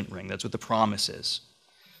engagement ring. That's what the promise is.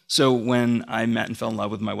 So when I met and fell in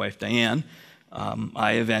love with my wife, Diane,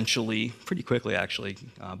 I eventually, pretty quickly actually,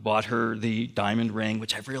 bought her the diamond ring,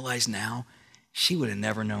 which I've realized now, she would have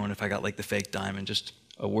never known if I got like the fake diamond. Just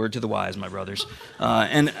a word to the wise, my brothers.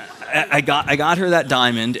 And I got her that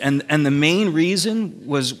diamond, and the main reason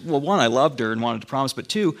was, well, one, I loved her and wanted to promise, but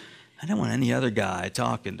two, I didn't want any other guy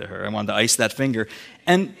talking to her. I wanted to ice that finger.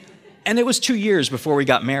 And it was 2 years before we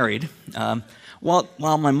got married. While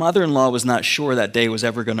my mother-in-law was not sure that day was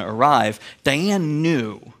ever going to arrive, Diane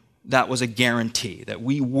knew that was a guarantee, that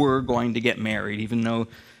we were going to get married, even though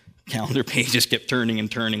calendar pages kept turning and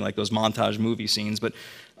turning like those montage movie scenes. But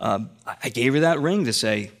I gave her that ring to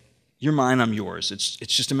say, you're mine, I'm yours. It's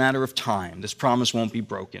just a matter of time. This promise won't be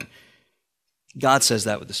broken. God says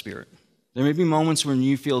that with the Spirit. There may be moments when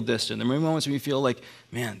you feel distant. There may be moments when you feel like,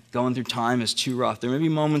 man, going through time is too rough. There may be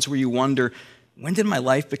moments where you wonder, when did my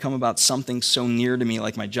life become about something so near to me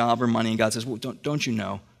like my job or money? And God says, well, don't you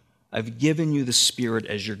know? I've given you the Spirit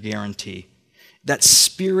as your guarantee. That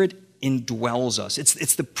Spirit indwells us.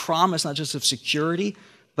 It's the promise not just of security,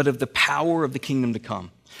 but of the power of the kingdom to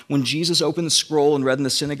come. When Jesus opened the scroll and read in the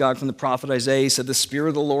synagogue from the prophet Isaiah, he said, the Spirit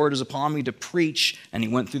of the Lord is upon me to preach, and he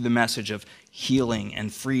went through the message of healing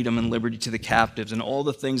and freedom and liberty to the captives and all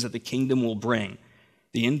the things that the kingdom will bring.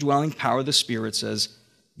 The indwelling power of the Spirit says,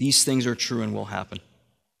 these things are true and will happen.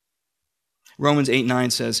 Romans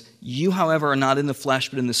 8:9 says, you, however, are not in the flesh,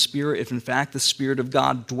 but in the Spirit, if in fact the Spirit of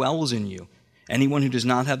God dwells in you. Anyone who does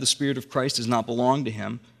not have the Spirit of Christ does not belong to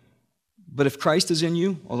him. But if Christ is in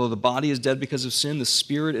you, although the body is dead because of sin, the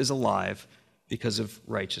Spirit is alive because of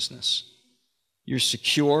righteousness. You're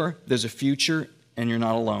secure, there's a future, and you're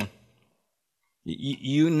not alone.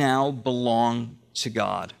 You now belong to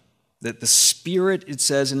God. That the Spirit, it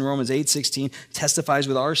says in Romans 8:16, testifies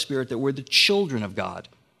with our spirit that we're the children of God.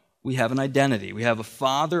 We have an identity. We have a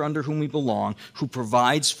Father under whom we belong, who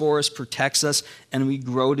provides for us, protects us, and we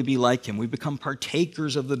grow to be like him. We become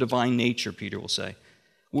partakers of the divine nature, Peter will say.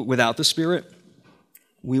 Without the Spirit,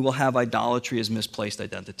 we will have idolatry as misplaced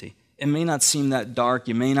identity. It may not seem that dark.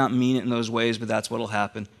 You may not mean it in those ways, but that's what will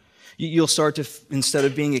happen. You'll start to, instead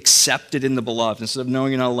of being accepted in the beloved, instead of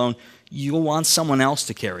knowing you're not alone, you'll want someone else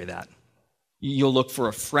to carry that. You'll look for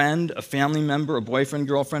a friend, a family member, a boyfriend,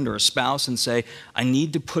 girlfriend, or a spouse and say, I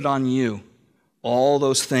need to put on you all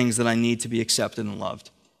those things that I need to be accepted and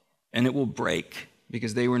loved. And it will break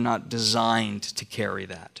because they were not designed to carry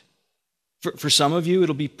that. For some of you,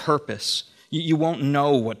 it'll be purpose. You won't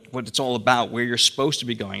know what it's all about, where you're supposed to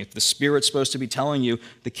be going. If the Spirit's supposed to be telling you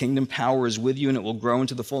the kingdom power is with you and it will grow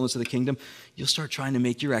into the fullness of the kingdom, you'll start trying to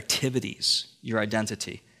make your activities your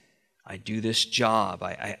identity. I do this job.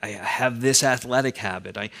 I have this athletic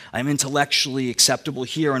habit. I'm intellectually acceptable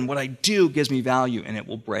here, and what I do gives me value, and it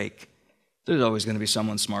will break. There's always going to be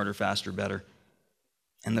someone smarter, faster, better.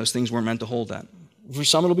 And those things weren't meant to hold that. For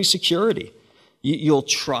some, it'll be security. You'll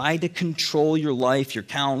try to control your life, your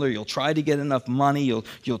calendar. You'll try to get enough money.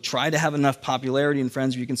 You'll try to have enough popularity and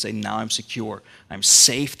friends where you can say, now I'm secure. I'm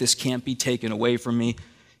safe. This can't be taken away from me.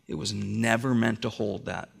 It was never meant to hold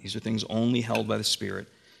that. These are things only held by the Spirit.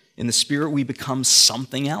 In the Spirit, we become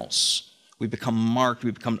something else. We become marked. We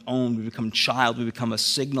become owned. We become child. We become a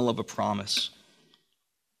signal of a promise.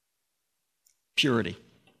 Purity.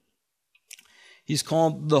 He's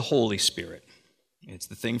called the Holy Spirit. It's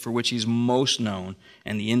the thing for which he's most known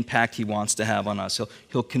and the impact he wants to have on us.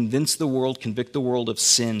 He'll convince the world, convict the world of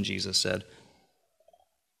sin, Jesus said.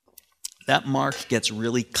 That mark gets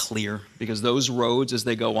really clear because those roads, as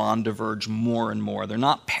they go on, diverge more and more. They're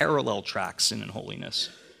not parallel tracks, sin and holiness.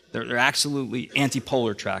 They're absolutely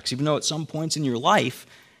antipolar tracks. Even though at some points in your life,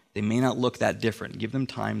 they may not look that different. Give them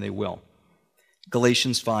time, they will.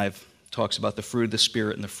 Galatians 5 talks about the fruit of the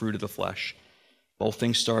Spirit and the fruit of the flesh. Both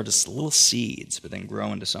things start as little seeds, but then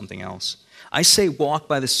grow into something else. I say walk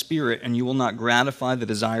by the Spirit, and you will not gratify the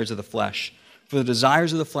desires of the flesh. For the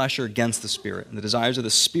desires of the flesh are against the Spirit, and the desires of the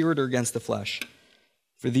Spirit are against the flesh.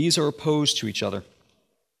 For these are opposed to each other,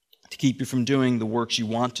 to keep you from doing the works you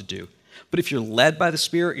want to do. But if you're led by the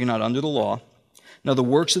Spirit, you're not under the law. Now the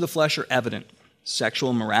works of the flesh are evident: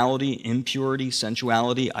 sexual immorality, impurity,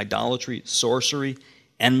 sensuality, idolatry, sorcery,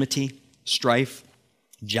 enmity, strife,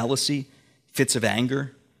 jealousy, fits of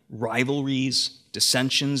anger, rivalries,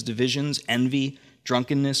 dissensions, divisions, envy,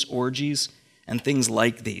 drunkenness, orgies, and things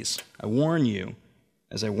like these. I warn you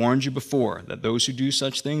as I warned you before, that those who do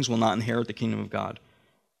such things will not inherit the kingdom of God.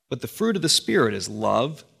 But the fruit of the Spirit is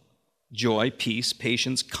love, joy, peace,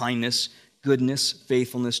 patience, kindness, goodness,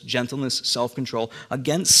 faithfulness, gentleness, self-control.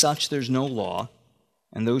 Against such there's no law,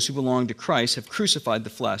 and those who belong to Christ have crucified the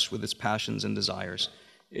flesh with its passions and desires.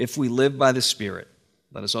 If we live by the Spirit,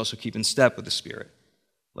 let us also keep in step with the Spirit.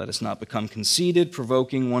 Let us not become conceited,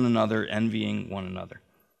 provoking one another, envying one another.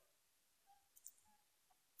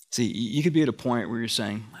 See, you could be at a point where you're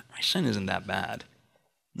saying, my sin isn't that bad.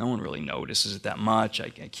 No one really notices it that much. I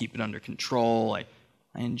keep it under control. I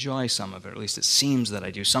enjoy some of it, or at least it seems that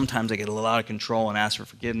I do. Sometimes I get a little out of control and ask for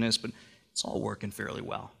forgiveness, but it's all working fairly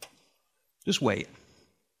well. Just wait.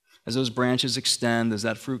 As those branches extend, as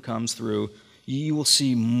that fruit comes through, you will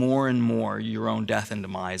see more and more your own death and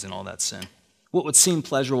demise in all that sin. What would seem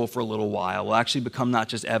pleasurable for a little while will actually become not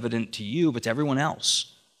just evident to you, but to everyone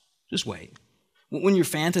else. Just wait. When you're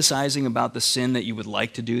fantasizing about the sin that you would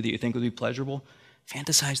like to do, that you think would be pleasurable,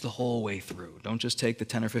 fantasize the whole way through. Don't just take the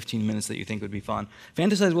 10 or 15 minutes that you think would be fun.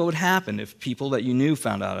 Fantasize what would happen if people that you knew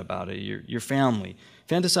found out about it, your family.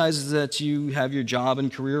 Fantasize that you have your job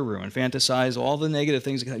and career ruined. Fantasize all the negative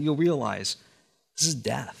things. You'll realize this is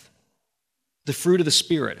death. The fruit of the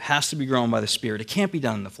Spirit has to be grown by the Spirit. It can't be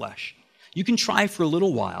done in the flesh. You can try for a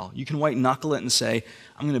little while. You can white knuckle it and say,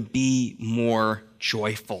 I'm going to be more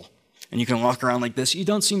joyful. And you can walk around like this. You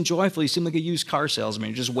don't seem joyful. You seem like a used car salesman.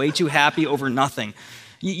 You're just way too happy over nothing.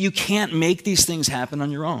 You can't make these things happen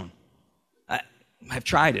on your own. I've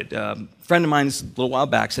tried it. A friend of mine a little while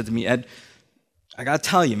back said to me, Ed, I got to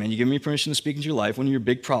tell you, man, you give me permission to speak into your life. One of your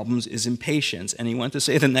big problems is impatience. And he went to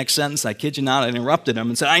say the next sentence. I kid you not, I interrupted him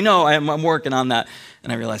and said, I know, I'm working on that.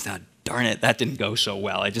 And I realized, darn it, that didn't go so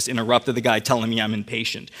well. I just interrupted the guy telling me I'm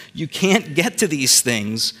impatient. You can't get to these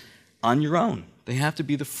things on your own. They have to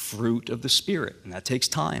be the fruit of the Spirit, and that takes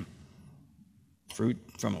time. Fruit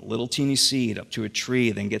from a little teeny seed up to a tree,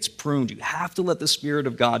 then gets pruned. You have to let the Spirit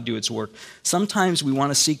of God do its work. Sometimes we want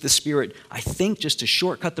to seek the Spirit, I think, just to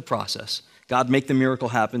shortcut the process. God, make the miracle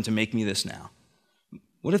happen to make me this now.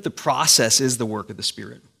 What if the process is the work of the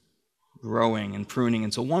Spirit? Growing and pruning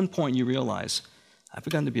until one point you realize, I've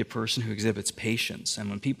begun to be a person who exhibits patience. And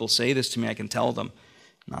when people say this to me, I can tell them,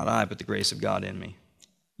 not I, but the grace of God in me.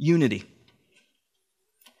 Unity.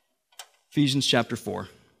 Ephesians chapter 4.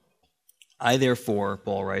 I therefore,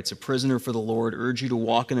 Paul writes, a prisoner for the Lord, urge you to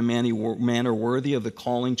walk in a manner worthy of the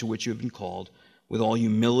calling to which you have been called, with all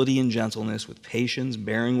humility and gentleness, with patience,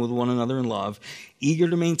 bearing with one another in love, eager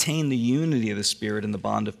to maintain the unity of the Spirit in the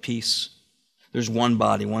bond of peace. There's one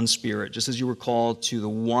body, one Spirit, just as you were called to the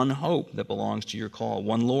one hope that belongs to your call,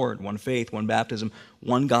 one Lord, one faith, one baptism,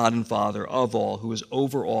 one God and Father of all, who is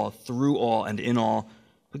over all, through all, and in all.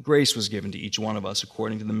 But grace was given to each one of us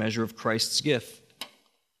according to the measure of Christ's gift.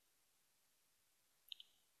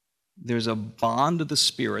 There's a bond of the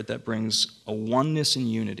Spirit that brings a oneness and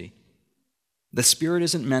unity. The Spirit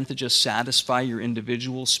isn't meant to just satisfy your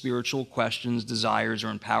individual spiritual questions, desires, or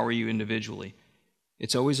empower you individually.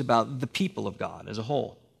 It's always about the people of God as a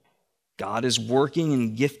whole. God is working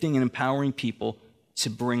and gifting and empowering people to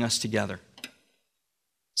bring us together.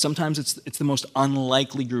 Sometimes it's the most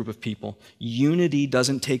unlikely group of people. Unity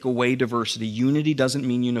doesn't take away diversity. Unity doesn't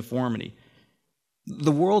mean uniformity.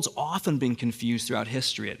 The world's often been confused throughout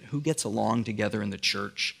history at who gets along together in the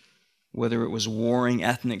church, whether it was warring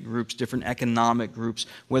ethnic groups, different economic groups,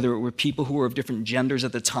 whether it were people who were of different genders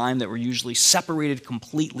at the time that were usually separated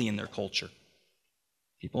completely in their culture.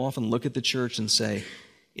 People often look at the church and say,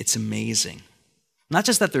 it's amazing. Not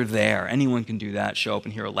just that they're there, anyone can do that, show up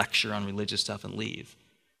and hear a lecture on religious stuff and leave.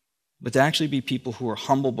 But to actually be people who are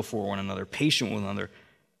humble before one another, patient with one another,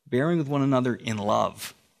 bearing with one another in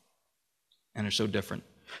love, and are so different.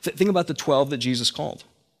 Think about the 12 that Jesus called.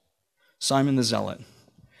 Simon the Zealot.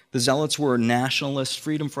 The Zealots were nationalists,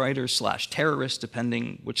 freedom fighters / terrorists,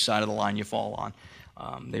 depending which side of the line you fall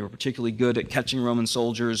on. They were particularly good at catching Roman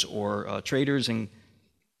soldiers or traitors and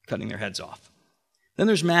cutting their heads off. Then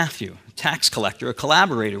there's Matthew, a tax collector, a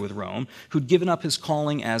collaborator with Rome, who'd given up his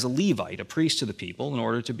calling as a Levite, a priest to the people, in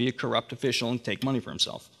order to be a corrupt official and take money for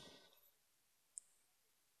himself.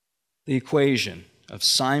 The equation of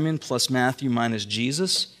Simon plus Matthew minus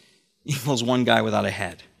Jesus equals one guy without a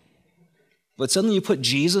head. But suddenly you put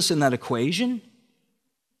Jesus in that equation,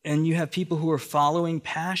 and you have people who are following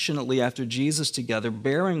passionately after Jesus together,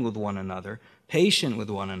 bearing with one another, patient with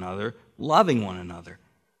one another, loving one another.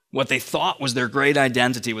 What they thought was their great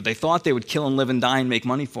identity, what they thought they would kill and live and die and make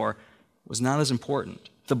money for, was not as important.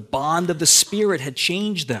 The bond of the Spirit had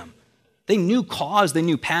changed them. They knew cause, they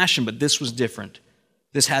knew passion, but this was different.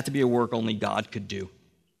 This had to be a work only God could do.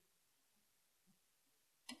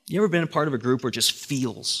 You ever been a part of a group where it just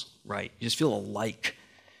feels right? You just feel alike.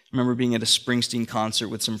 I remember being at a Springsteen concert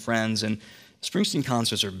with some friends, and Springsteen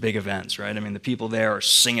concerts are big events, right? I mean, the people there are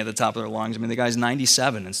singing at the top of their lungs. I mean, the guy's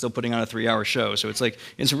 97 and still putting on a 3-hour show, so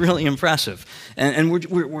it's really impressive. And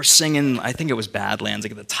we're singing, I think it was Badlands,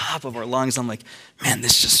 like at the top of our lungs. I'm like, man,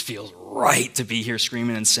 this just feels right to be here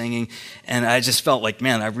screaming and singing. And I just felt like,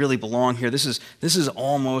 man, I really belong here. This is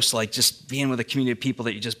almost like just being with a community of people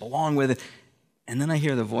that you just belong with. And then I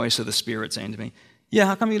hear the voice of the Spirit saying to me, yeah,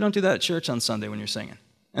 how come you don't do that at church on Sunday when you're singing?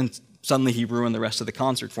 And suddenly he ruined the rest of the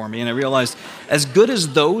concert for me. And I realized, as good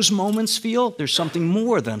as those moments feel, there's something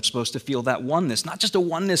more that I'm supposed to feel, that oneness. Not just a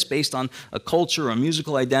oneness based on a culture or a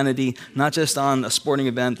musical identity, not just on a sporting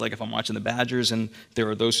event, like if I'm watching the Badgers and there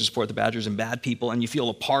are those who support the Badgers and bad people and you feel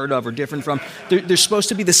a part of or different from. There's supposed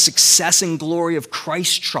to be the success and glory of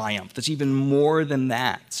Christ's triumph that's even more than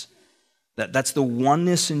that. That's the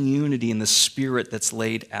oneness and unity in the Spirit that's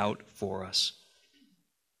laid out for us.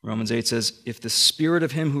 Romans 8 says, if the Spirit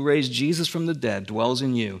of him who raised Jesus from the dead dwells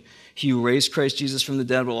in you, he who raised Christ Jesus from the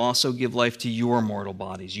dead will also give life to your mortal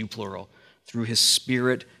bodies, you plural, through his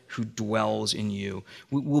Spirit who dwells in you.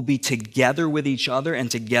 We'll be together with each other and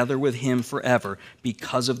together with him forever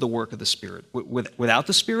because of the work of the Spirit. Without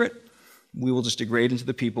the Spirit, we will just degrade into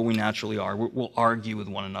the people we naturally are. We'll argue with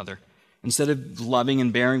one another. Instead of loving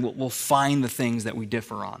and bearing, we'll find the things that we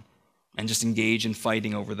differ on and just engage in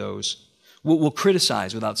fighting over those. We'll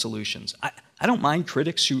criticize without solutions. I don't mind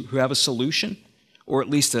critics who have a solution, or at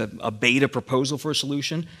least a beta proposal for a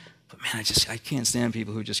solution, but man, I can't stand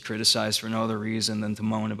people who just criticize for no other reason than to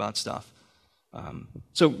moan about stuff.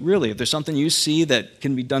 So really, if there's something you see that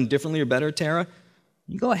can be done differently or better, Tara,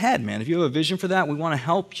 you go ahead, man. If you have a vision for that, we want to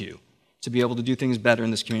help you to be able to do things better in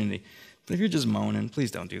this community. But if you're just moaning, please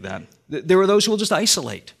don't do that. There are those who will just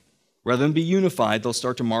isolate. Rather than be unified, they'll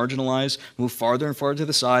start to marginalize, move farther and farther to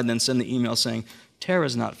the side, and then send the email saying,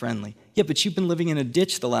 Tara's not friendly. Yeah, but you've been living in a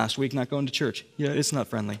ditch the last week, not going to church. Yeah, it's not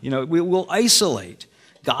friendly. We'll isolate,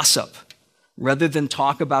 gossip. Rather than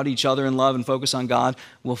talk about each other in love and focus on God,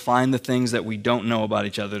 we'll find the things that we don't know about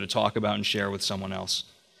each other to talk about and share with someone else.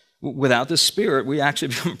 Without the Spirit, we actually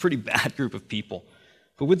become a pretty bad group of people.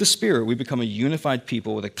 But with the Spirit, we become a unified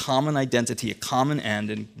people with a common identity, a common end,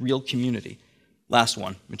 and real community. Last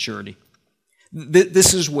one, maturity.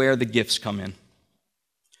 This is where the gifts come in.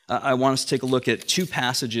 I want us to take a look at two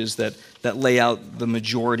passages that lay out the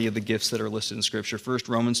majority of the gifts that are listed in Scripture. First,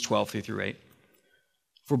 Romans 12:3-8.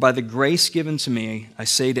 For by the grace given to me, I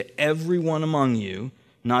say to everyone among you,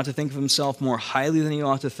 not to think of himself more highly than he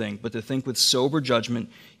ought to think, but to think with sober judgment,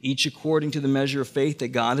 each according to the measure of faith that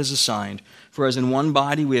God has assigned. For as in one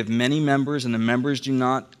body we have many members, and the members do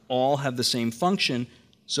not all have the same function,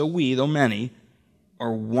 so we, though many,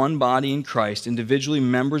 are one body in Christ, individually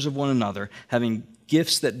members of one another, having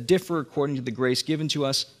gifts that differ according to the grace given to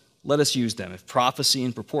us, let us use them. If prophecy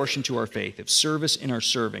in proportion to our faith, if service in our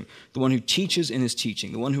serving, the one who teaches in his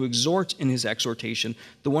teaching, the one who exhorts in his exhortation,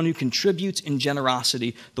 the one who contributes in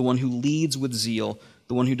generosity, the one who leads with zeal,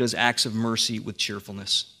 the one who does acts of mercy with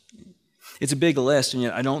cheerfulness. It's a big list, and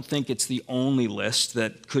yet I don't think it's the only list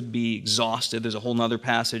that could be exhausted. There's a whole other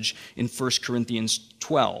passage in 1 Corinthians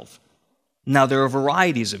 12. Now, there are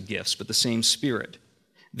varieties of gifts, but the same Spirit.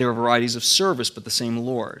 There are varieties of service, but the same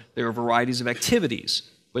Lord. There are varieties of activities,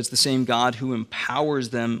 but it's the same God who empowers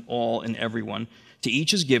them all and everyone. To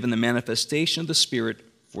each is given the manifestation of the Spirit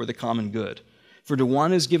for the common good. For to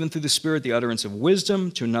one is given through the Spirit the utterance of wisdom,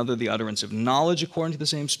 to another the utterance of knowledge according to the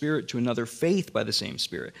same Spirit, to another faith by the same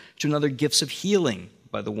Spirit, to another gifts of healing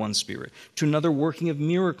by the one Spirit, to another working of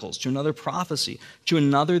miracles, to another prophecy, to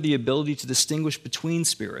another the ability to distinguish between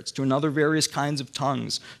spirits, to another various kinds of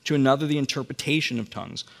tongues, to another the interpretation of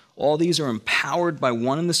tongues. All these are empowered by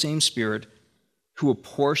one and the same Spirit, who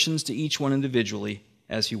apportions to each one individually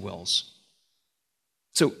as he wills.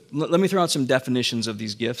 So let me throw out some definitions of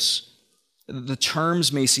these gifts. The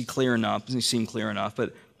terms may seem clear enough,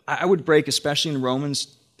 but I would break, especially in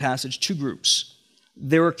Romans passage, two groups.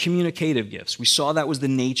 There are communicative gifts. We saw that was the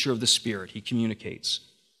nature of the Spirit. He communicates.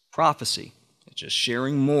 Prophecy, it's just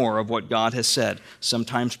sharing more of what God has said.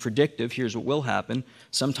 Sometimes predictive, here's what will happen.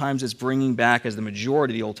 Sometimes it's bringing back, as the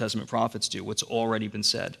majority of the Old Testament prophets do, what's already been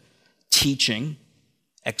said. Teaching,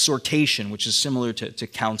 exhortation, which is similar to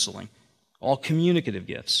counseling. All communicative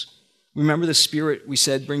gifts. Remember, the Spirit, we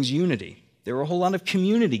said, brings unity. There are a whole lot of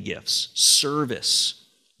community gifts. Service,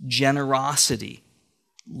 generosity,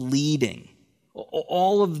 leading.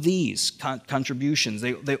 All of these contributions,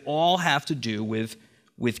 they all have to do with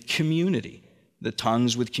community. The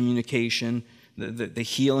tongues with communication, the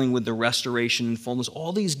healing with the restoration and fullness.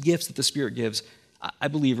 All these gifts that the Spirit gives, I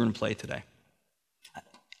believe, are in play today.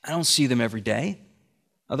 I don't see them every day.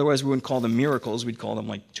 Otherwise, we wouldn't call them miracles. We'd call them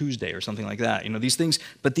like Tuesday or something like that.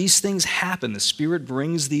 These things happen. The Spirit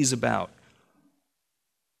brings these about.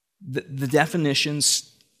 The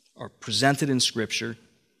definitions are presented in Scripture.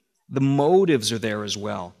 The motives are there as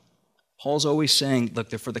well. Paul's always saying, look,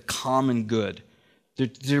 they're for the common good. They're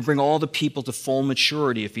to bring all the people to full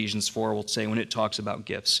maturity, Ephesians 4 will say when it talks about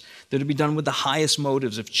gifts. They're to be done with the highest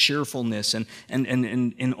motives of cheerfulness and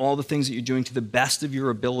all the things that you're doing to the best of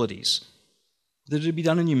your abilities. They're to be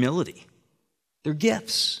done in humility. They're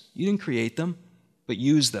gifts. You didn't create them, but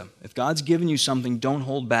use them. If God's given you something, don't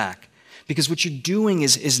hold back. Because what you're doing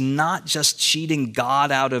is not just cheating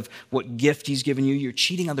God out of what gift He's given you. You're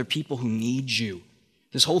cheating other people who need you.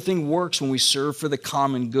 This whole thing works when we serve for the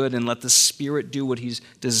common good and let the Spirit do what He's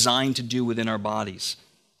designed to do within our bodies.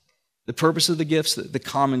 The purpose of the gifts, the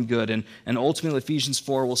common good, and ultimately Ephesians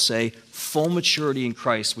 4 will say full maturity in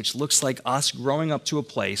Christ, which looks like us growing up to a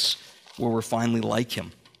place where we're finally like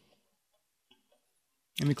Him.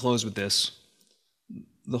 Let me close with this.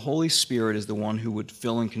 The Holy Spirit is the one who would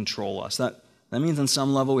fill and control us. That means on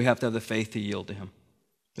some level we have to have the faith to yield to Him.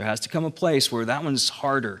 There has to come a place where that one's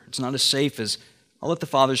harder. It's not as safe as, I'll let the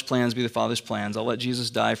Father's plans be the Father's plans. I'll let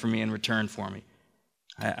Jesus die for me in return for me.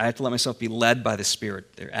 I have to let myself be led by the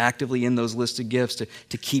Spirit. They're actively in those listed gifts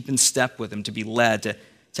to keep in step with Him, to be led, to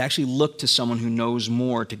actually look to someone who knows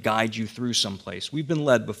more to guide you through someplace. We've been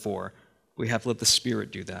led before. We have to let the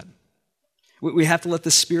Spirit do that. We have to let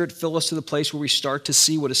the Spirit fill us to the place where we start to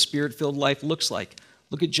see what a Spirit-filled life looks like.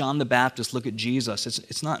 Look at John the Baptist. Look at Jesus.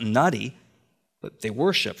 It's not nutty, but they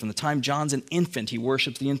worship. From the time John's an infant, he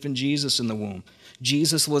worships the infant Jesus in the womb.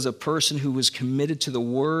 Jesus was a person who was committed to the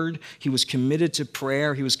Word. He was committed to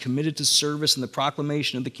prayer. He was committed to service and the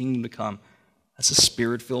proclamation of the kingdom to come. That's a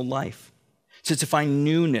Spirit-filled life. To find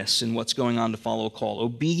newness in what's going on to follow a call.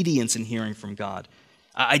 Obedience in hearing from God.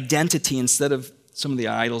 Identity instead of some of the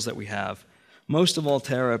idols that we have. Most of all,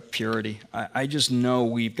 Tara, purity. I just know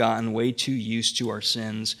we've gotten way too used to our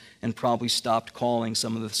sins and probably stopped calling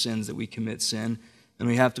some of the sins that we commit sin. And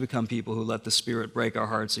we have to become people who let the Spirit break our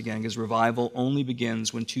hearts again, because revival only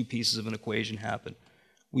begins when two pieces of an equation happen.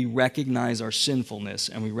 We recognize our sinfulness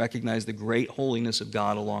and we recognize the great holiness of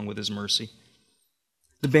God along with His mercy.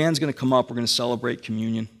 The band's going to come up. We're going to celebrate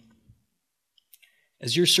communion.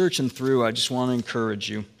 As you're searching through, I just want to encourage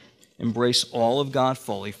you. Embrace all of God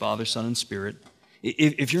fully, Father, Son, and Spirit.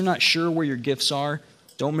 If you're not sure where your gifts are,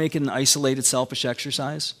 don't make it an isolated, selfish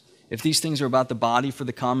exercise. If these things are about the body for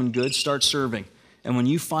the common good, start serving. And when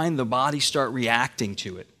you find the body start reacting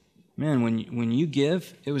to it, man, when you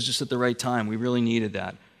give, it was just at the right time. We really needed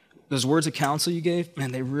that. Those words of counsel you gave,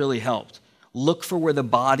 man, they really helped. Look for where the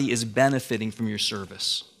body is benefiting from your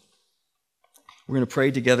service. We're going to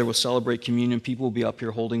pray together. We'll celebrate communion. People will be up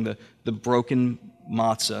here holding the broken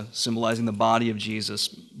matzah, symbolizing the body of Jesus,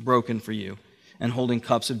 broken for you, and holding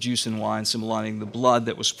cups of juice and wine, symbolizing the blood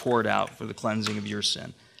that was poured out for the cleansing of your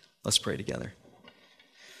sin. Let's pray together.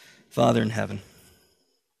 Father in heaven,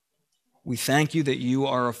 we thank you that you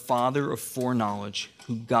are a Father of foreknowledge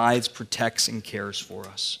who guides, protects, and cares for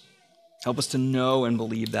us. Help us to know and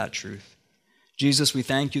believe that truth. Jesus, we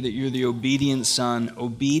thank you that you're the obedient Son,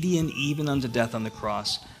 obedient even unto death on the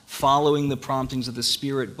cross, following the promptings of the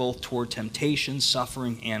Spirit both toward temptation,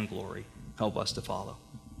 suffering, and glory. Help us to follow.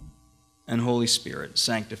 And Holy Spirit,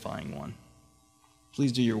 sanctifying one,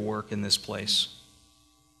 please do your work in this place.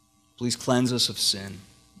 Please cleanse us of sin.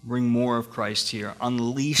 Bring more of Christ here.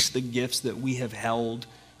 Unleash the gifts that we have held,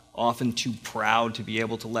 often too proud to be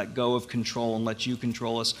able to let go of control and let you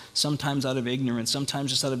control us, sometimes out of ignorance, sometimes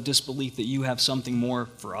just out of disbelief that you have something more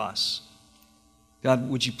for us. God,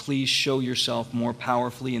 would you please show yourself more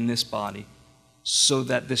powerfully in this body so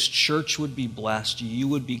that this church would be blessed, you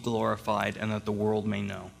would be glorified, and that the world may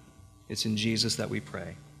know. It's in Jesus that we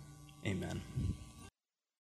pray. Amen.